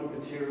whole lot of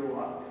material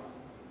up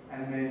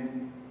and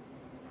then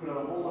put a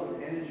whole lot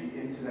of energy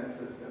into that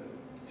system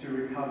to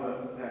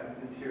recover that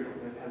material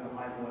that has a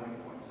high boiling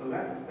point. So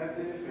that's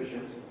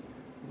inefficient.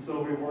 And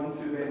so we want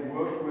to then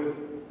work with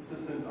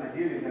systems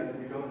ideally that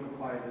we don't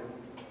require this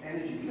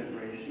energy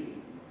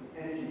separation,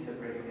 energy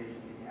separating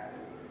agent being added.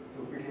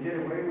 So if we can get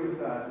away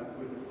with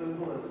a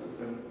simpler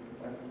system,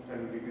 that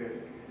would be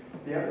good.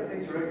 The other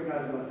thing to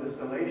recognize about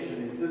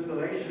distillation is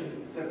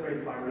distillation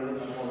separates by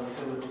relative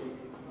volatility.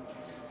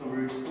 So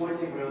we're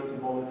exploiting relative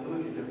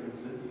volatility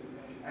differences,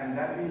 and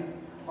that means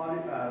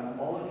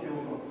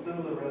molecules of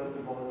similar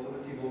relative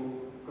volatility will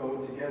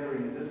go together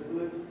in a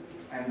distillate,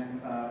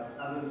 and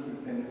others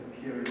would then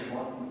appear in the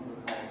bottoms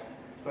of the column.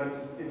 But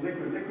in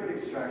liquid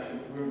extraction,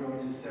 we're going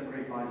to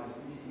separate by the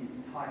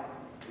species type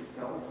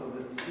itself, so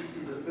that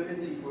species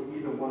affinity for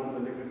either one of the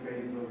liquid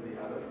phases over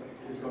the other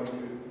is going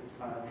to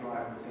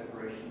drive the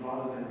separation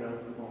rather than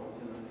relative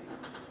volatility.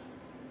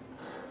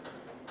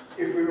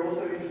 If we're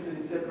also interested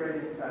in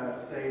separating,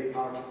 say,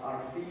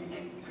 our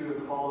feed to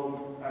a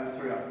column, our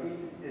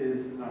feed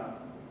is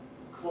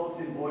close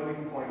in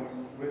boiling point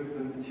with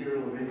the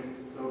material of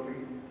interest. So if we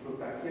look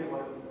back here,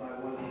 what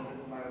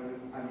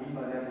I mean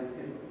by that is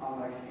if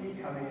my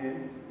feed coming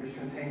in, which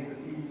contains the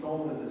feed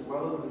solvent as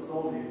well as the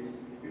solute,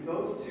 if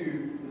those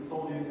two, the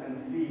solute and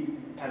the feed,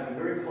 have a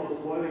very close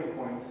boiling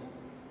point,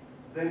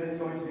 then it's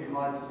going to be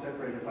hard to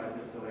separate it by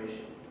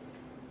distillation.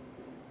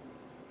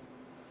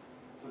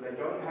 So they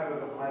don't have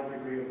a high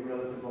degree of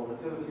relative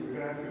volatility. We're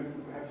going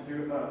to have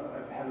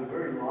to have a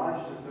very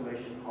large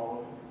distillation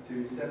column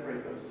to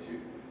separate those two.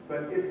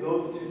 But if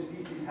those two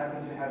species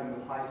happen to have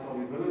a high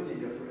solubility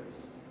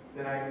difference,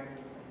 then I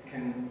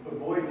can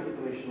avoid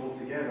distillation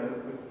altogether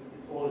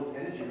with all its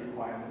energy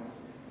requirements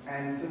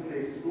and simply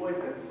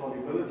exploit that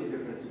solubility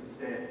difference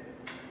instead.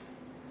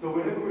 So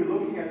whenever we're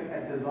looking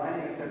at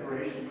designing a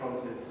separation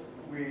process,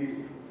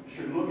 we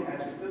should look at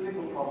the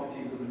physical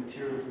properties of the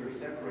materials we're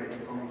separating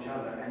from each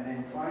other and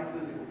then find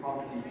physical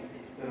properties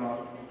that are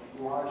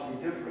largely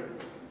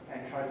different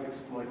and try to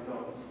exploit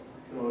those.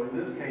 So in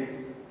this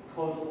case,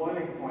 close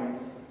boiling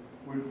points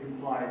would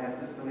imply that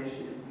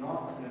distillation is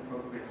not an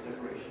appropriate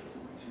separation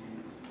to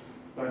use.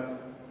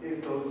 But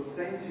if those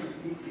same two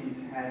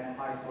species had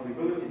high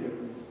solubility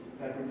difference,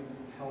 that would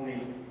tell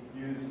me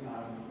use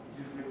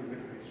liquid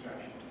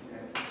extraction instead.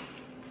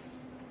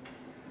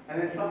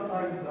 And then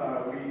sometimes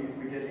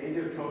we get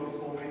azeotropes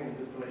forming in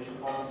distillation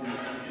columns.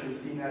 You should have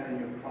seen that in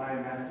your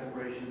prior mass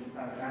separation,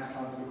 mass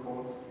transfer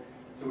course.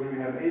 So when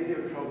we have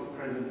azeotropes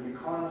present, we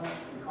can't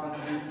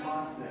move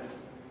past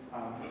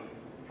them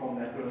from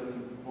that relative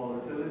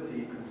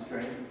volatility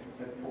constraint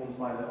that forms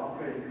by the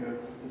operating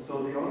curves. And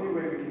so the only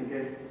way we can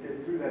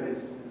get through that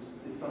is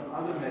some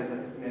other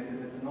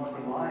method that's not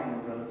relying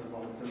on relative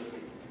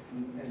volatility.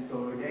 And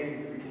so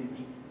again, if we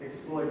can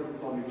exploit the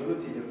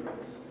solubility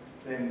difference,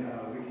 then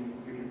we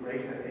can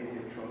break that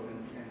azeotrope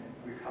and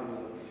recover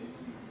those two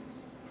species.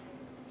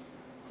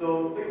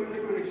 So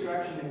liquid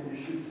extraction, you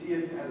should see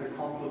it as a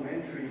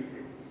complementary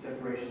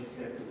separation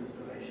step to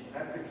distillation.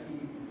 That's the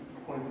key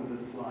point of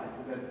this slide,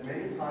 is that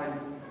many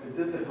times the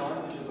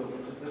disadvantages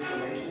of the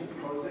distillation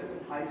process,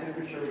 high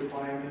temperature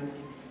requirements,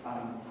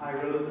 high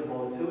relative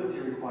volatility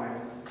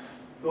requirements,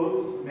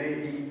 those may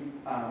be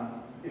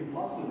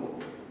impossible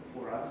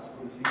for us,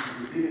 for the species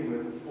we're dealing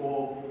with,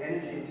 or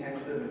energy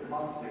intensive and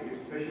costly,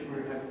 especially if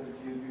we're having to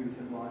do this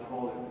in large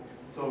volume.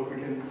 So if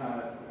we can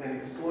then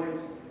exploit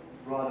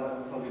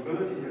rather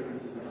solubility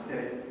differences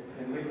instead,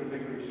 then liquid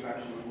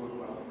extraction would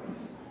work well for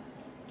us.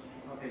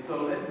 Okay,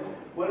 so then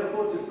what I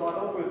thought to start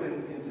off with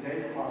in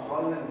today's class,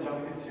 rather than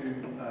jump into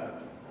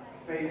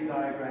phase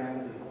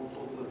diagrams and all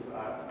sorts of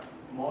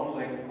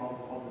modeling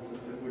of the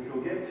system, which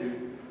we'll get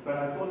to, but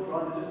I thought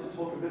rather just to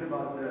talk a bit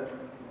about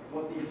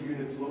what these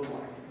units look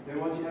like. Then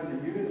once you have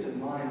the units in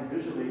mind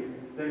visually,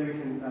 then we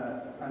can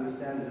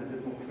understand it a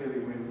bit more clearly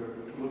when we're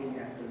looking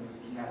at the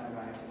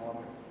mathematical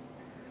model.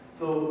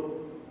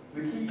 So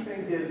the key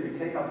thing here is we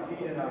take our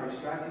feed and our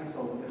extracting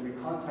solvent and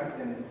we contact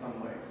them in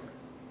some way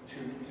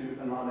to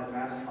allow that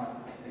mass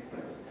transfer to take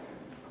place.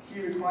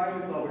 Key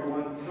requirements are we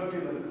want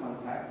turbulent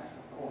contact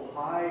or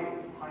high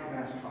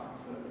mass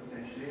transfer,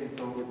 essentially. And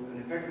so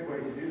an effective way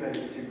to do that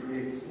is to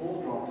create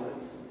small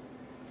droplets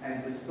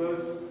and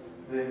disperse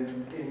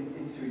them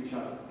into each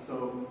other.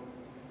 So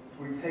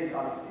we take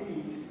our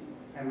feed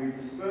and we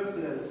disperse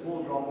it as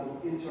small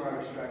droplets into our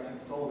extracting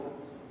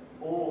solvent.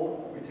 Or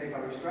we take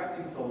our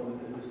extracting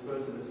solvent and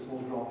disperse it as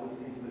small droplets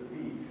into the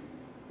feed.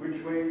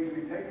 Which way do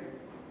we pick?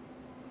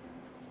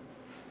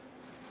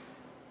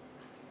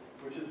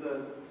 Which is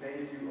the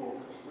phase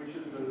which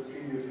is the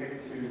stream you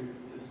pick to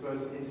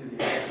disperse into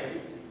the other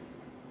phase?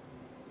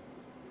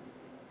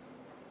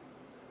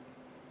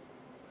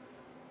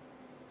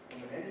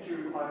 From an energy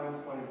requirements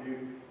point of view,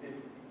 it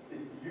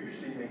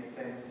usually makes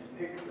sense to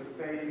pick the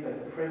phase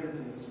that's present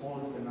in the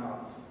smallest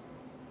amount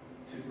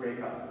to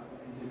break up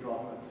into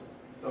droplets.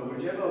 So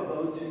whichever of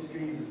those two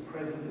streams is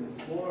present in the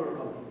smaller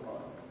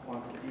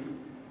quantity,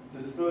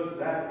 disperse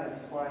that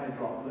as finer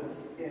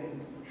droplets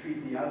and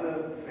treat the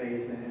other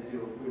phase then as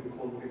your, we would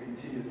call it the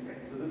continuous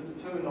phase. So this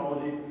is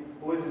terminology,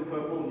 always in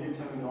purple, new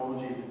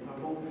terminology is in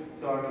purple.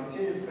 So our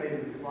continuous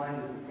phase is defined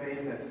as the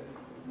phase that's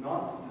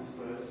not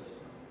dispersed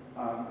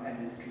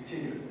and is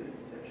continuous then,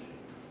 essentially.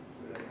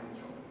 That's where that comes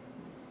from.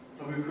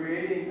 So we're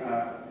creating,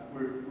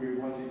 we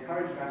want to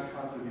encourage mass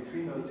transfer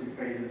between those two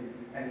phases,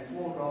 and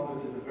small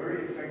droplets is a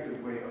very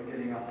effective way of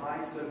getting a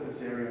high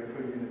surface area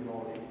per unit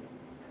volume.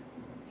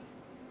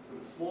 So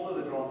the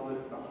smaller the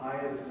droplet, the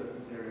higher the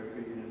surface area per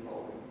unit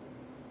volume.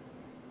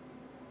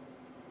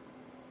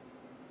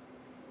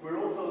 We're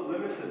also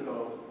limited,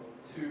 though,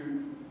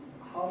 to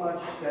how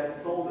much that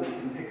solvent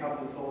can pick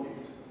up the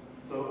solute.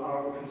 So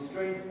our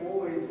constraint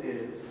always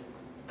is,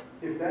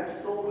 if that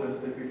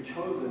solvent that we've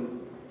chosen,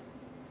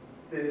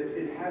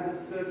 it has a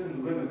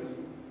certain limit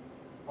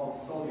of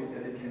solute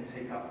that it can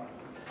take up.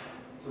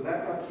 So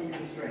that's our key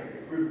constraint.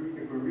 If we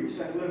reach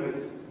that limit,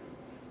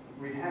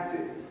 we have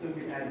to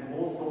simply add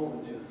more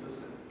solvent to the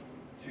system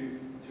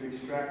to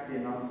extract the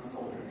amount of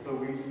solvent. So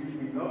we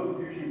know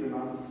usually the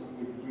amount of,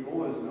 we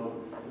always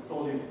know the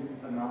solute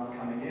amount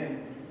coming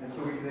in, and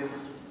so we can then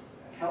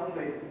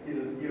calculate the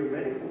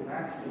theoretical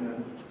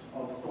maximum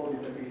of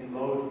solute that we can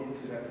load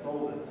into that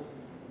solvent.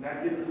 And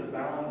that gives us a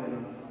bound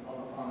then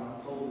on our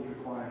solvent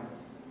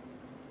requirements.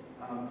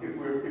 If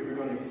we're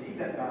going to exceed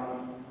that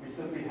bound, we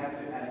simply have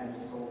to add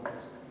more solvent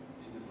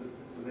to the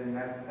system. So then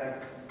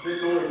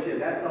this always here,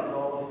 that's our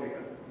dollar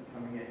figure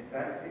coming in.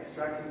 That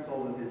extracting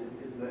solvent is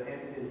the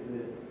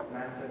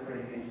mass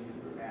separating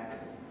agent that we're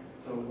adding.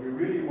 So we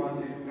really want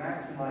to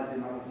maximize the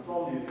amount of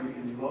solute we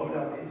can load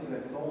up into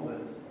that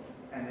solvent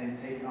and then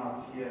take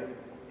out here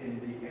in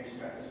the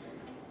extract stream.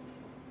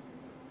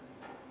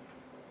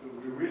 So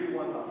we really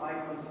want a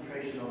high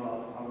concentration of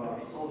our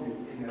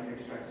solute in that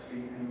extract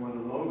stream, and we want a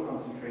low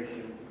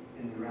concentration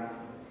in the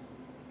raffinate.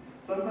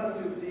 Sometimes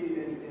you'll see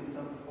in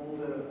some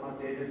older,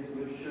 outdated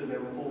literature, they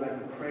will call that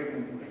the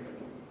pregnant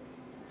liquid.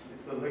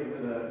 It's the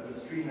liquid, the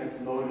stream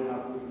that's loaded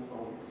up with the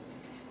solute.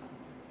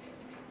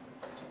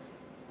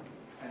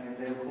 And then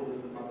they'll call this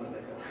the mother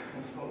liquor.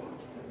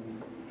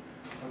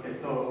 Okay,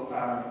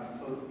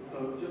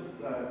 so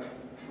just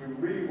we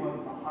really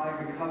want a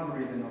high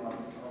recovery then of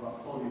our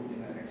solute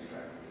in that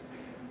extract.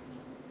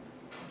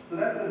 So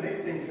that's the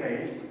mixing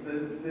phase.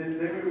 Then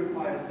we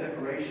require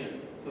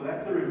separation. So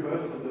that's the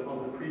reverse of the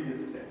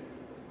previous step.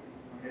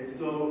 Okay,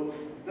 so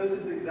this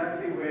is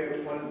exactly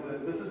where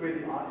this is where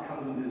the art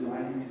comes in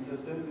designing these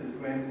systems, is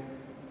when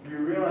you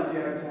realize you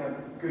have to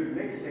have good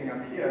mixing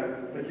up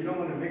here, but you don't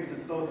want to mix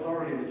it so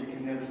thoroughly that you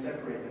can never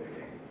separate them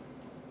again.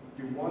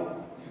 You want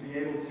to be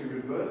able to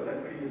reverse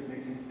that previous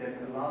mixing step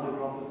and allow the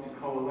droplets to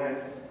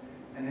coalesce,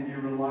 and then you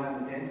rely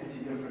on the density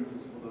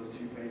differences for those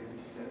two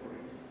phases to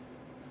separate.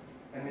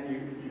 And then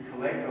you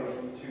collect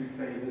those two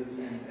phases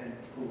and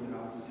pull them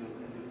out as your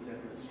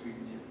separate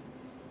streams here.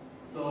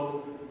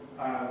 So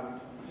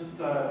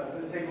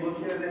let's take a look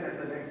here then at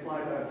the next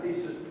slide.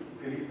 Please just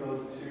delete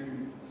those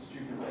two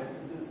stupid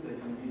sentences that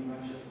didn't mean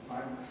much at the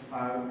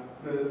time.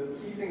 The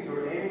key things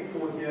we're aiming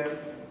for here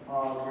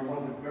are we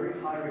want a very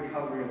high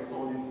recovery of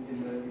solute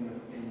in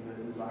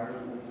the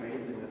desirable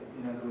phase,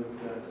 in other words,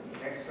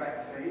 the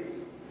extract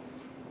phase.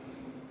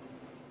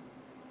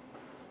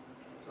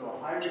 So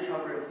a high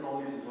recovery of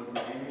solute is what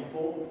we're aiming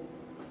for.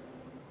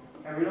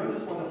 And we don't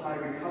just want a high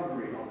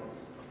recovery of it.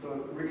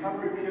 So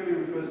recovery purely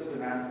refers to the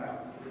mass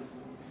balance.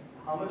 It's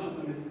how much of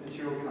the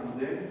material comes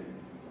in,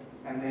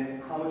 and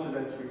then how much of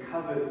that's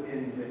recovered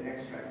in the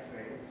extract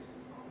phase.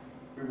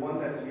 We want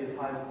that to be as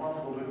high as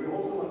possible, but we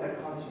also want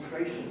that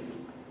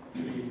concentration to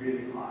be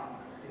really high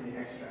in the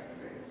extract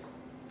phase.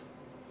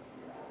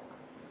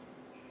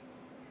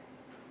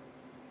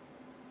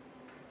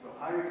 So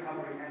high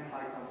recovery and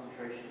high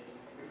concentrations.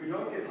 If we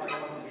don't get high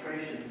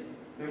concentrations,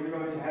 then we're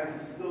going to have to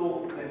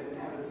still then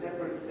have a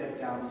separate step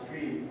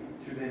downstream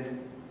to then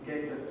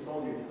get that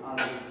solute out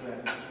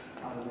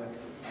of that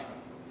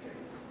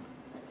phase.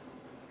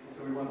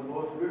 So we want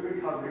both good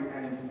recovery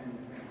and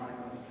high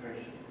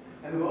concentrations.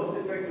 And the most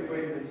effective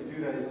way to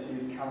do that is to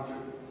use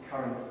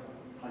counter-current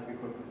type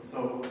equipment.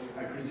 So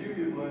I presume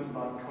you've learned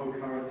about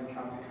co-current and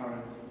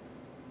counter-current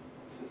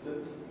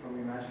systems from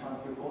your mass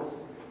transfer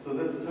course. So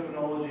this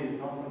terminology is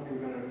not something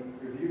we're going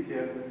to review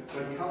here,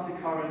 but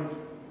counter-current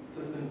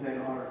systems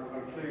then are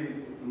clearly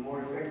the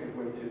more effective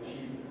way to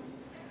achieve this.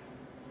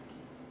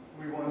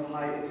 We want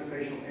high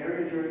interfacial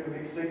area during the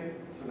mixing,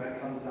 so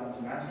that comes down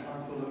to mass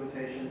transfer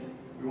limitations.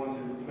 We want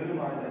to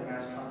minimize that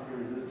mass transfer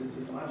resistance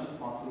as much as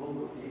possible.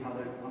 We'll see how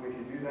we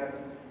can do that.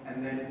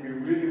 And then we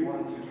really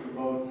want to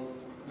promote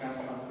mass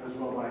transfer as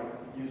well by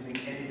using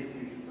eddy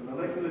diffusion. So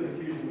molecular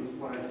diffusion was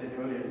what I said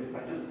earlier, is if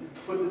I just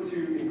put the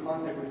two in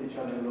contact with each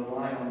other and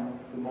rely on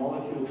the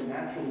molecule's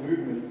natural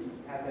movements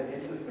at that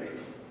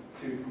interface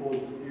to cause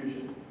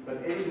diffusion.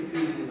 But eddy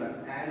diffusion is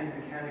like adding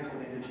mechanical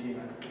energy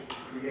and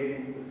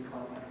creating this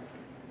contact.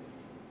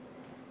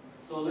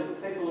 So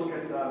let's take a look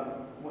at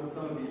what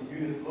some of these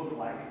units look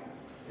like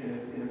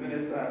in a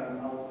minute.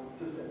 I'll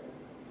just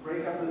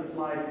break up this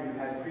slide you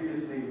had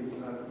previously. It was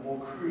more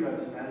crude. I've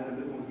just added a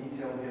bit more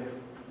detail here.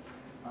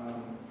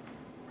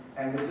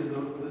 And this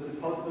is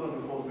posted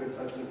on the course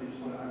website, so if you just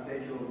want to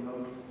update your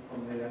notes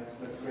from there,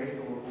 that's great,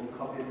 or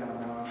copy it down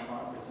now in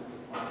class, that's also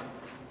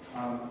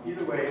fine.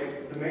 Either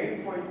way, the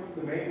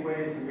main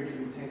ways in which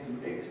we tend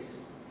to mix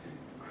to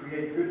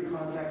create good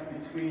contact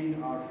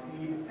between our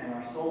feed and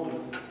our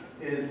solvent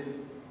is,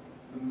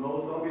 the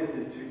most obvious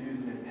is to use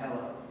an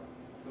impeller.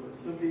 So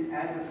simply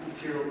add this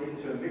material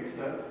into a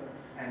mixer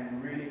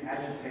and really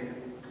agitate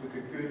it with a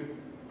good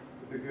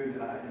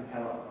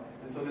impeller.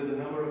 And so there's a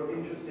number of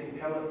interesting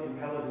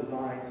impeller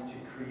designs to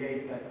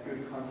create that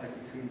good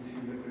contact between two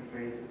liquid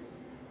phases.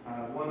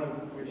 One of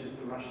which is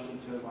the Rushton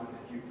turbine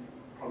that you've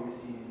probably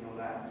seen in your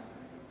labs.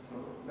 So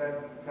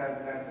that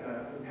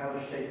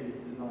impeller shape is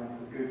designed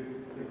for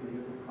good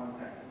liquid-liquid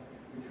contact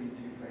between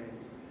two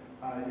phases.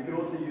 You can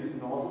also use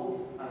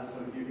nozzles, so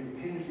you can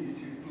impinge these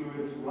two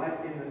fluids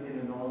right in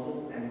the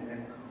nozzle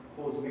and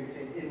cause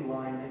mixing in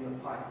line in the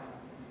pipe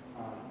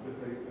with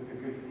a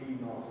good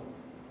feed nozzle.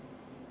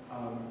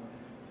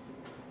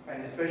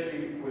 And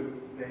especially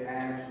they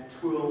add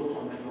twirls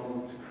on that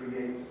nozzle to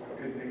create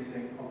good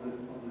mixing of the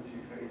two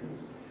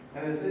phases.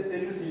 And it's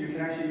interesting, you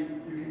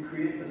can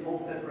create this whole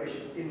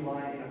separation in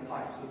line in a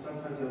pipe. So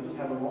sometimes they'll just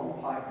have a long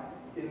pipe.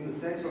 In the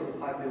center of the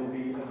pipe there will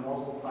be a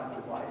nozzle type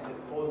device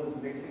that causes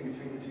mixing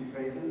between the two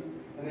phases.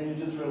 And then you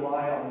just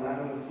rely on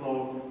laminar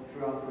flow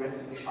throughout the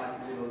rest of the pipe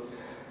for those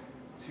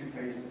two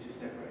phases to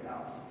separate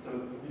out. So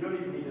you don't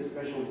even need a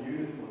special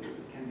unit for this.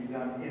 It can be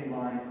done in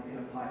line in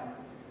a pipe.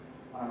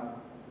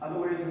 Other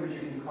ways in which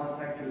you can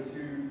contact your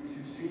two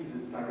streams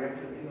is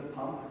directly in the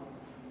pump.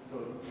 So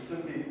you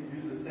simply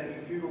use a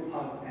centrifugal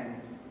pump,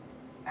 and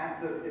at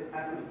the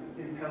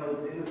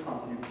impellers in the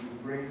pump, you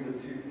bring the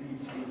two feed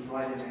streams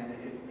right in, and they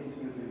get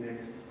intimately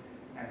mixed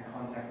and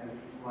contacted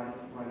right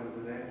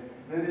over there.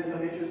 And then there's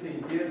some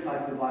interesting gear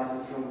type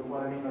devices. So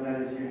what I mean by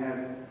that is you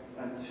have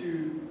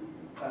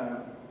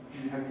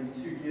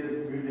these two gears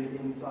moving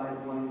inside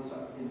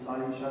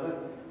each other,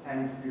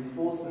 and you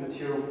force the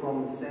material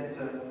from the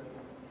center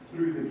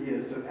through the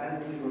gears. So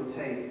as these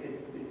rotate,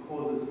 it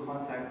causes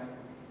contact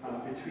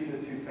between the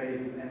two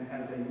phases, and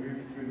as they move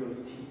through those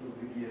teeth of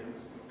the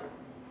gears.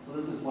 So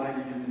this is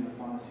widely used in the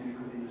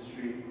pharmaceutical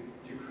industry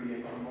to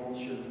create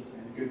emulsions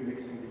and good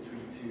mixing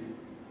between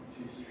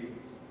two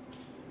streams.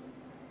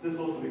 This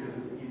also because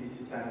it's easy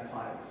to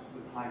sanitize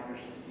with high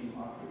pressure steam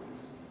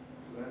afterwards.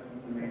 So that's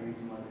the main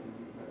reason why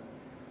they use that.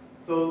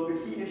 So the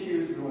key issue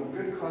is we want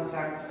good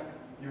contact.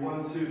 You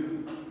want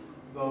to,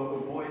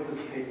 though, avoid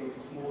this case of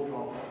small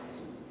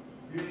droplets,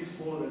 usually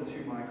smaller than 2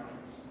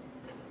 microns.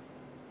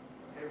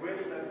 Okay, where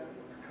does that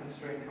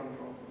constraint come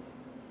from?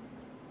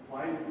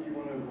 Why do you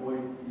want to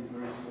avoid these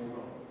very small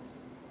droplets?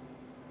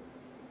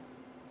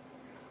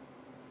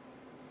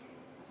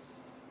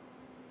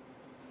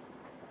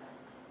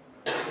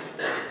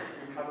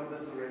 We covered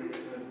this already in the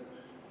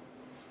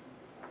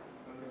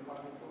earlier part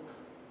of the course.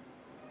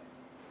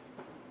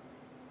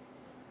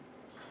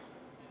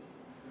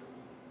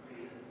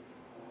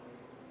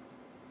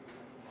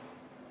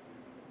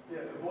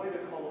 Yeah, avoid a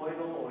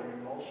colloidal or an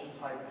emulsion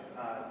type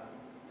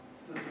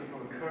system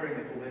from occurring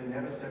that will then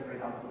never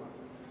separate outward.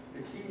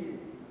 The key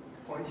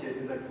point here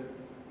is that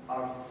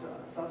our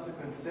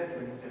subsequent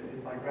settling step is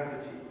by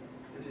gravity.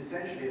 It's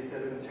essentially a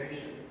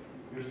sedimentation.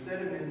 You're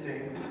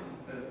sedimenting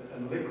a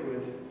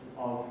liquid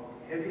of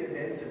heavier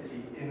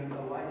density in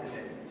a lighter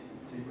density.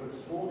 So you've got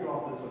small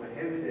droplets of a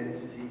heavy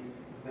density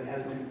that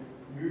has to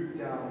move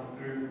down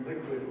through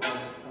liquid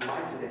of a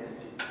lighter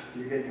density. So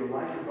you get your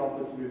lighter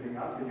droplets moving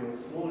up and your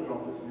smaller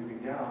droplets moving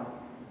down.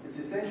 It's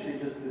essentially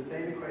just the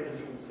same equation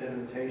from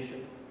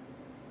sedimentation.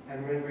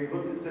 And when we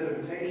looked at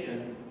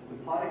sedimentation, the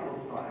particle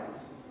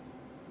size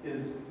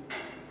is,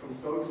 from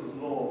Stokes'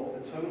 law,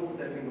 the terminal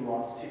settling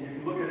velocity. You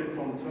can look at it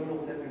from the terminal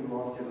settling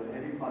velocity of a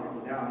heavy particle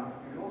down.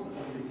 You can also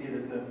simply see it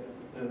as the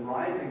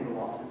rising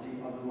velocity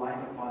of the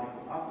lighter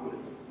particle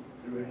upwards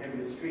through a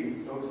heavier stream.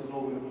 Stokes'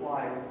 law would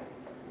apply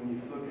when you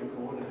flip your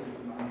coordinate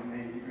system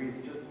 180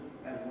 degrees just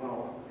as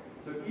well.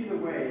 So either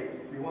way,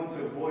 we want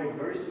to avoid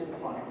very small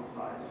particle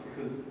size,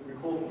 because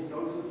recall from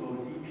Stokes' law,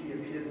 dP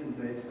appears in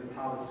there to the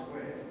power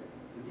squared.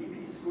 So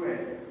dP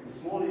squared, the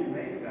smaller you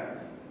make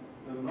that,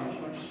 the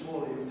much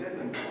smaller your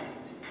settling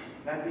velocity.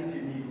 That means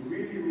you need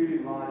really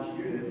large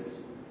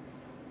units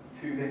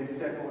to then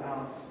settle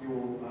out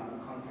your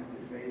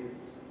contacted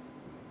phases.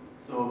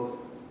 So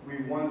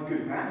we want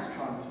good mass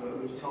transfer,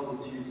 which tells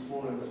us to use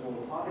smaller and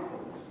smaller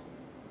particles.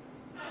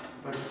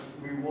 But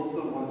we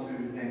also want to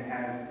then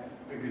have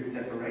a good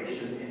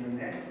separation in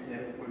the next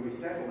step where we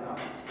settle out.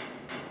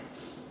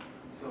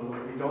 So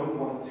we don't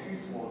want too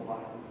small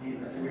particles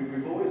either. So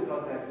we've always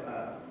got that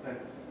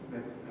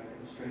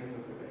constraint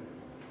over there.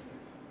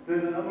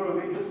 There's a number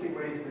of interesting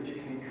ways that you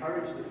can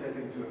encourage the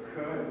settling to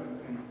occur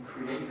and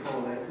create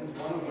coalescence,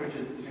 one of which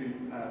is to,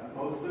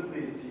 most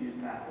simply, is to use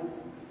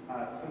baffles.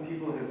 Some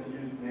people have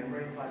used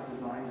membrane-type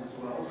designs as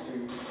well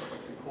to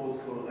cause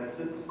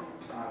coalescence,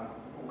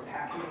 or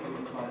packing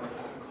inside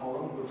a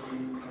column. We'll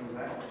see some of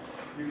that.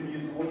 You can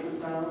use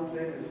ultrasound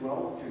then as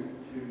well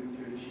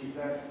to achieve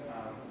that.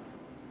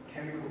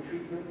 Chemical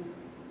treatment.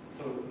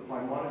 So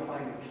by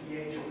modifying the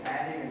pH or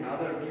adding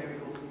another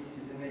chemical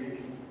species in there, you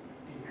can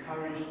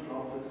encourage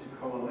droplets to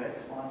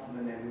coalesce faster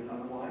than they would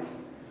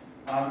otherwise.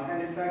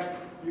 And in fact,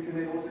 you can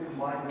then also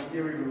combine the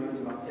theory we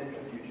learned about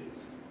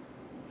centrifuges.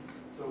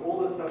 So all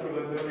the stuff we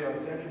learned earlier on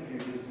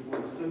centrifuges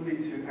was simply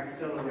to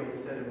accelerate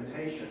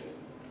sedimentation.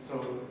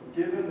 So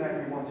given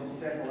that we want to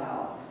settle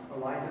out a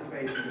lighter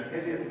phase from a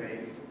heavier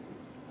phase,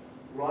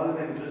 rather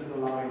than just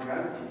allowing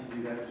gravity to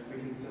do that, we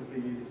can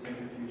simply use a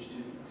centrifuge to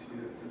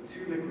do that. So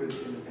two liquids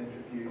in a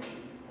centrifuge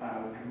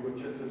can work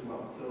just as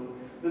well. So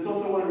there's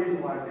also one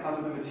reason why I've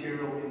covered the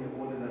material in the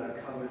order that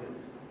I've covered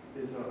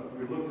it. Is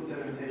we looked at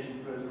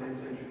sedimentation first, then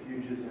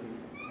centrifuges,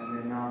 and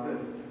then now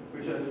this,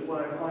 which is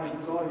what I find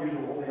so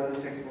unusual. All the other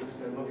textbooks,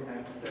 they look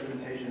at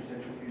sedimentation and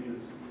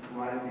centrifuges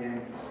right at the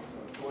end. So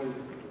it's always,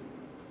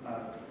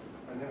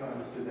 I never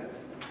understood that.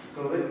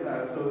 So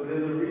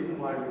there's a reason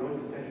why we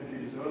looked at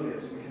centrifuges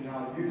earlier. So we can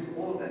now use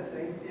all of that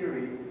same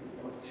theory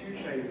of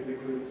two-phase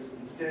liquids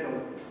instead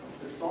of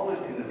the solid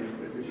in the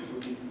liquid, which is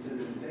what we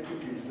considered in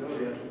centrifuges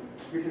earlier.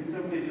 We can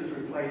simply just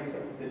replace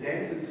the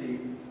density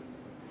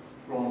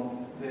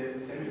from the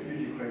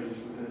centrifuge equations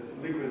with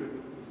the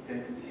liquid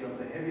density of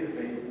the heavier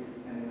phase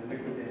and then the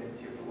liquid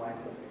density of the lighter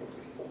phase.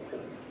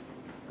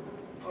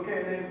 Okay,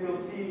 and then we'll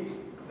see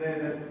there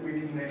that we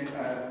can then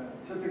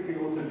typically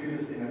also do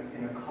this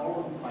in a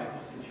column type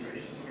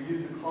situation. So we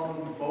use the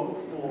column both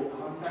for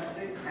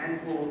contacting and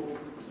for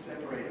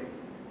separating.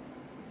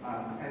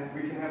 And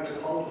we can have the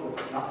columns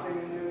with nothing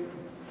in them,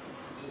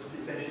 just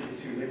essentially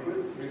two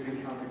liquids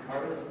moving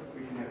counter-current.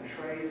 We can have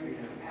trays, we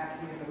can have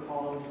packing in the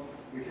columns,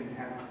 we can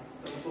have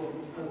some sort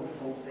of form of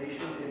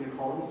pulsation in the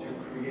columns to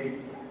create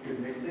good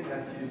mixing.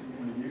 That's used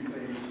in the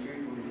nuclear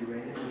industry for the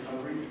uranium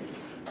recovery.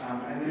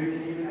 And then we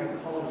can even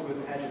have columns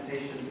with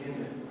agitation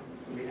in them.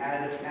 So we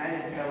add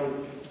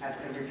impellers at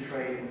every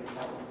tray in the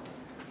column.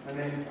 And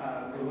then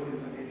we'll look at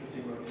some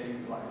interesting rotating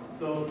devices.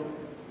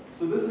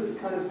 So this is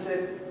kind of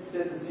set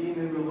the scene,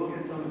 and we'll look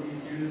at some of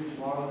these units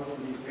tomorrow, some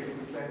of these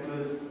mixer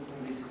settlers, some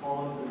of these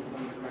columns, and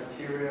some of the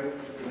criteria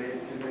related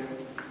to them.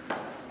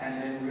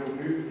 And then we'll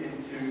move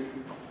into,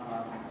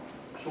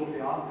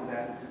 shortly after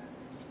that,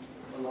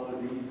 a lot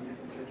of these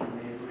things that you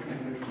may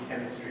remember from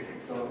chemistry.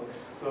 So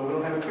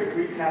we'll have a quick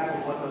recap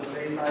of what those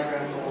phase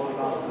diagrams are all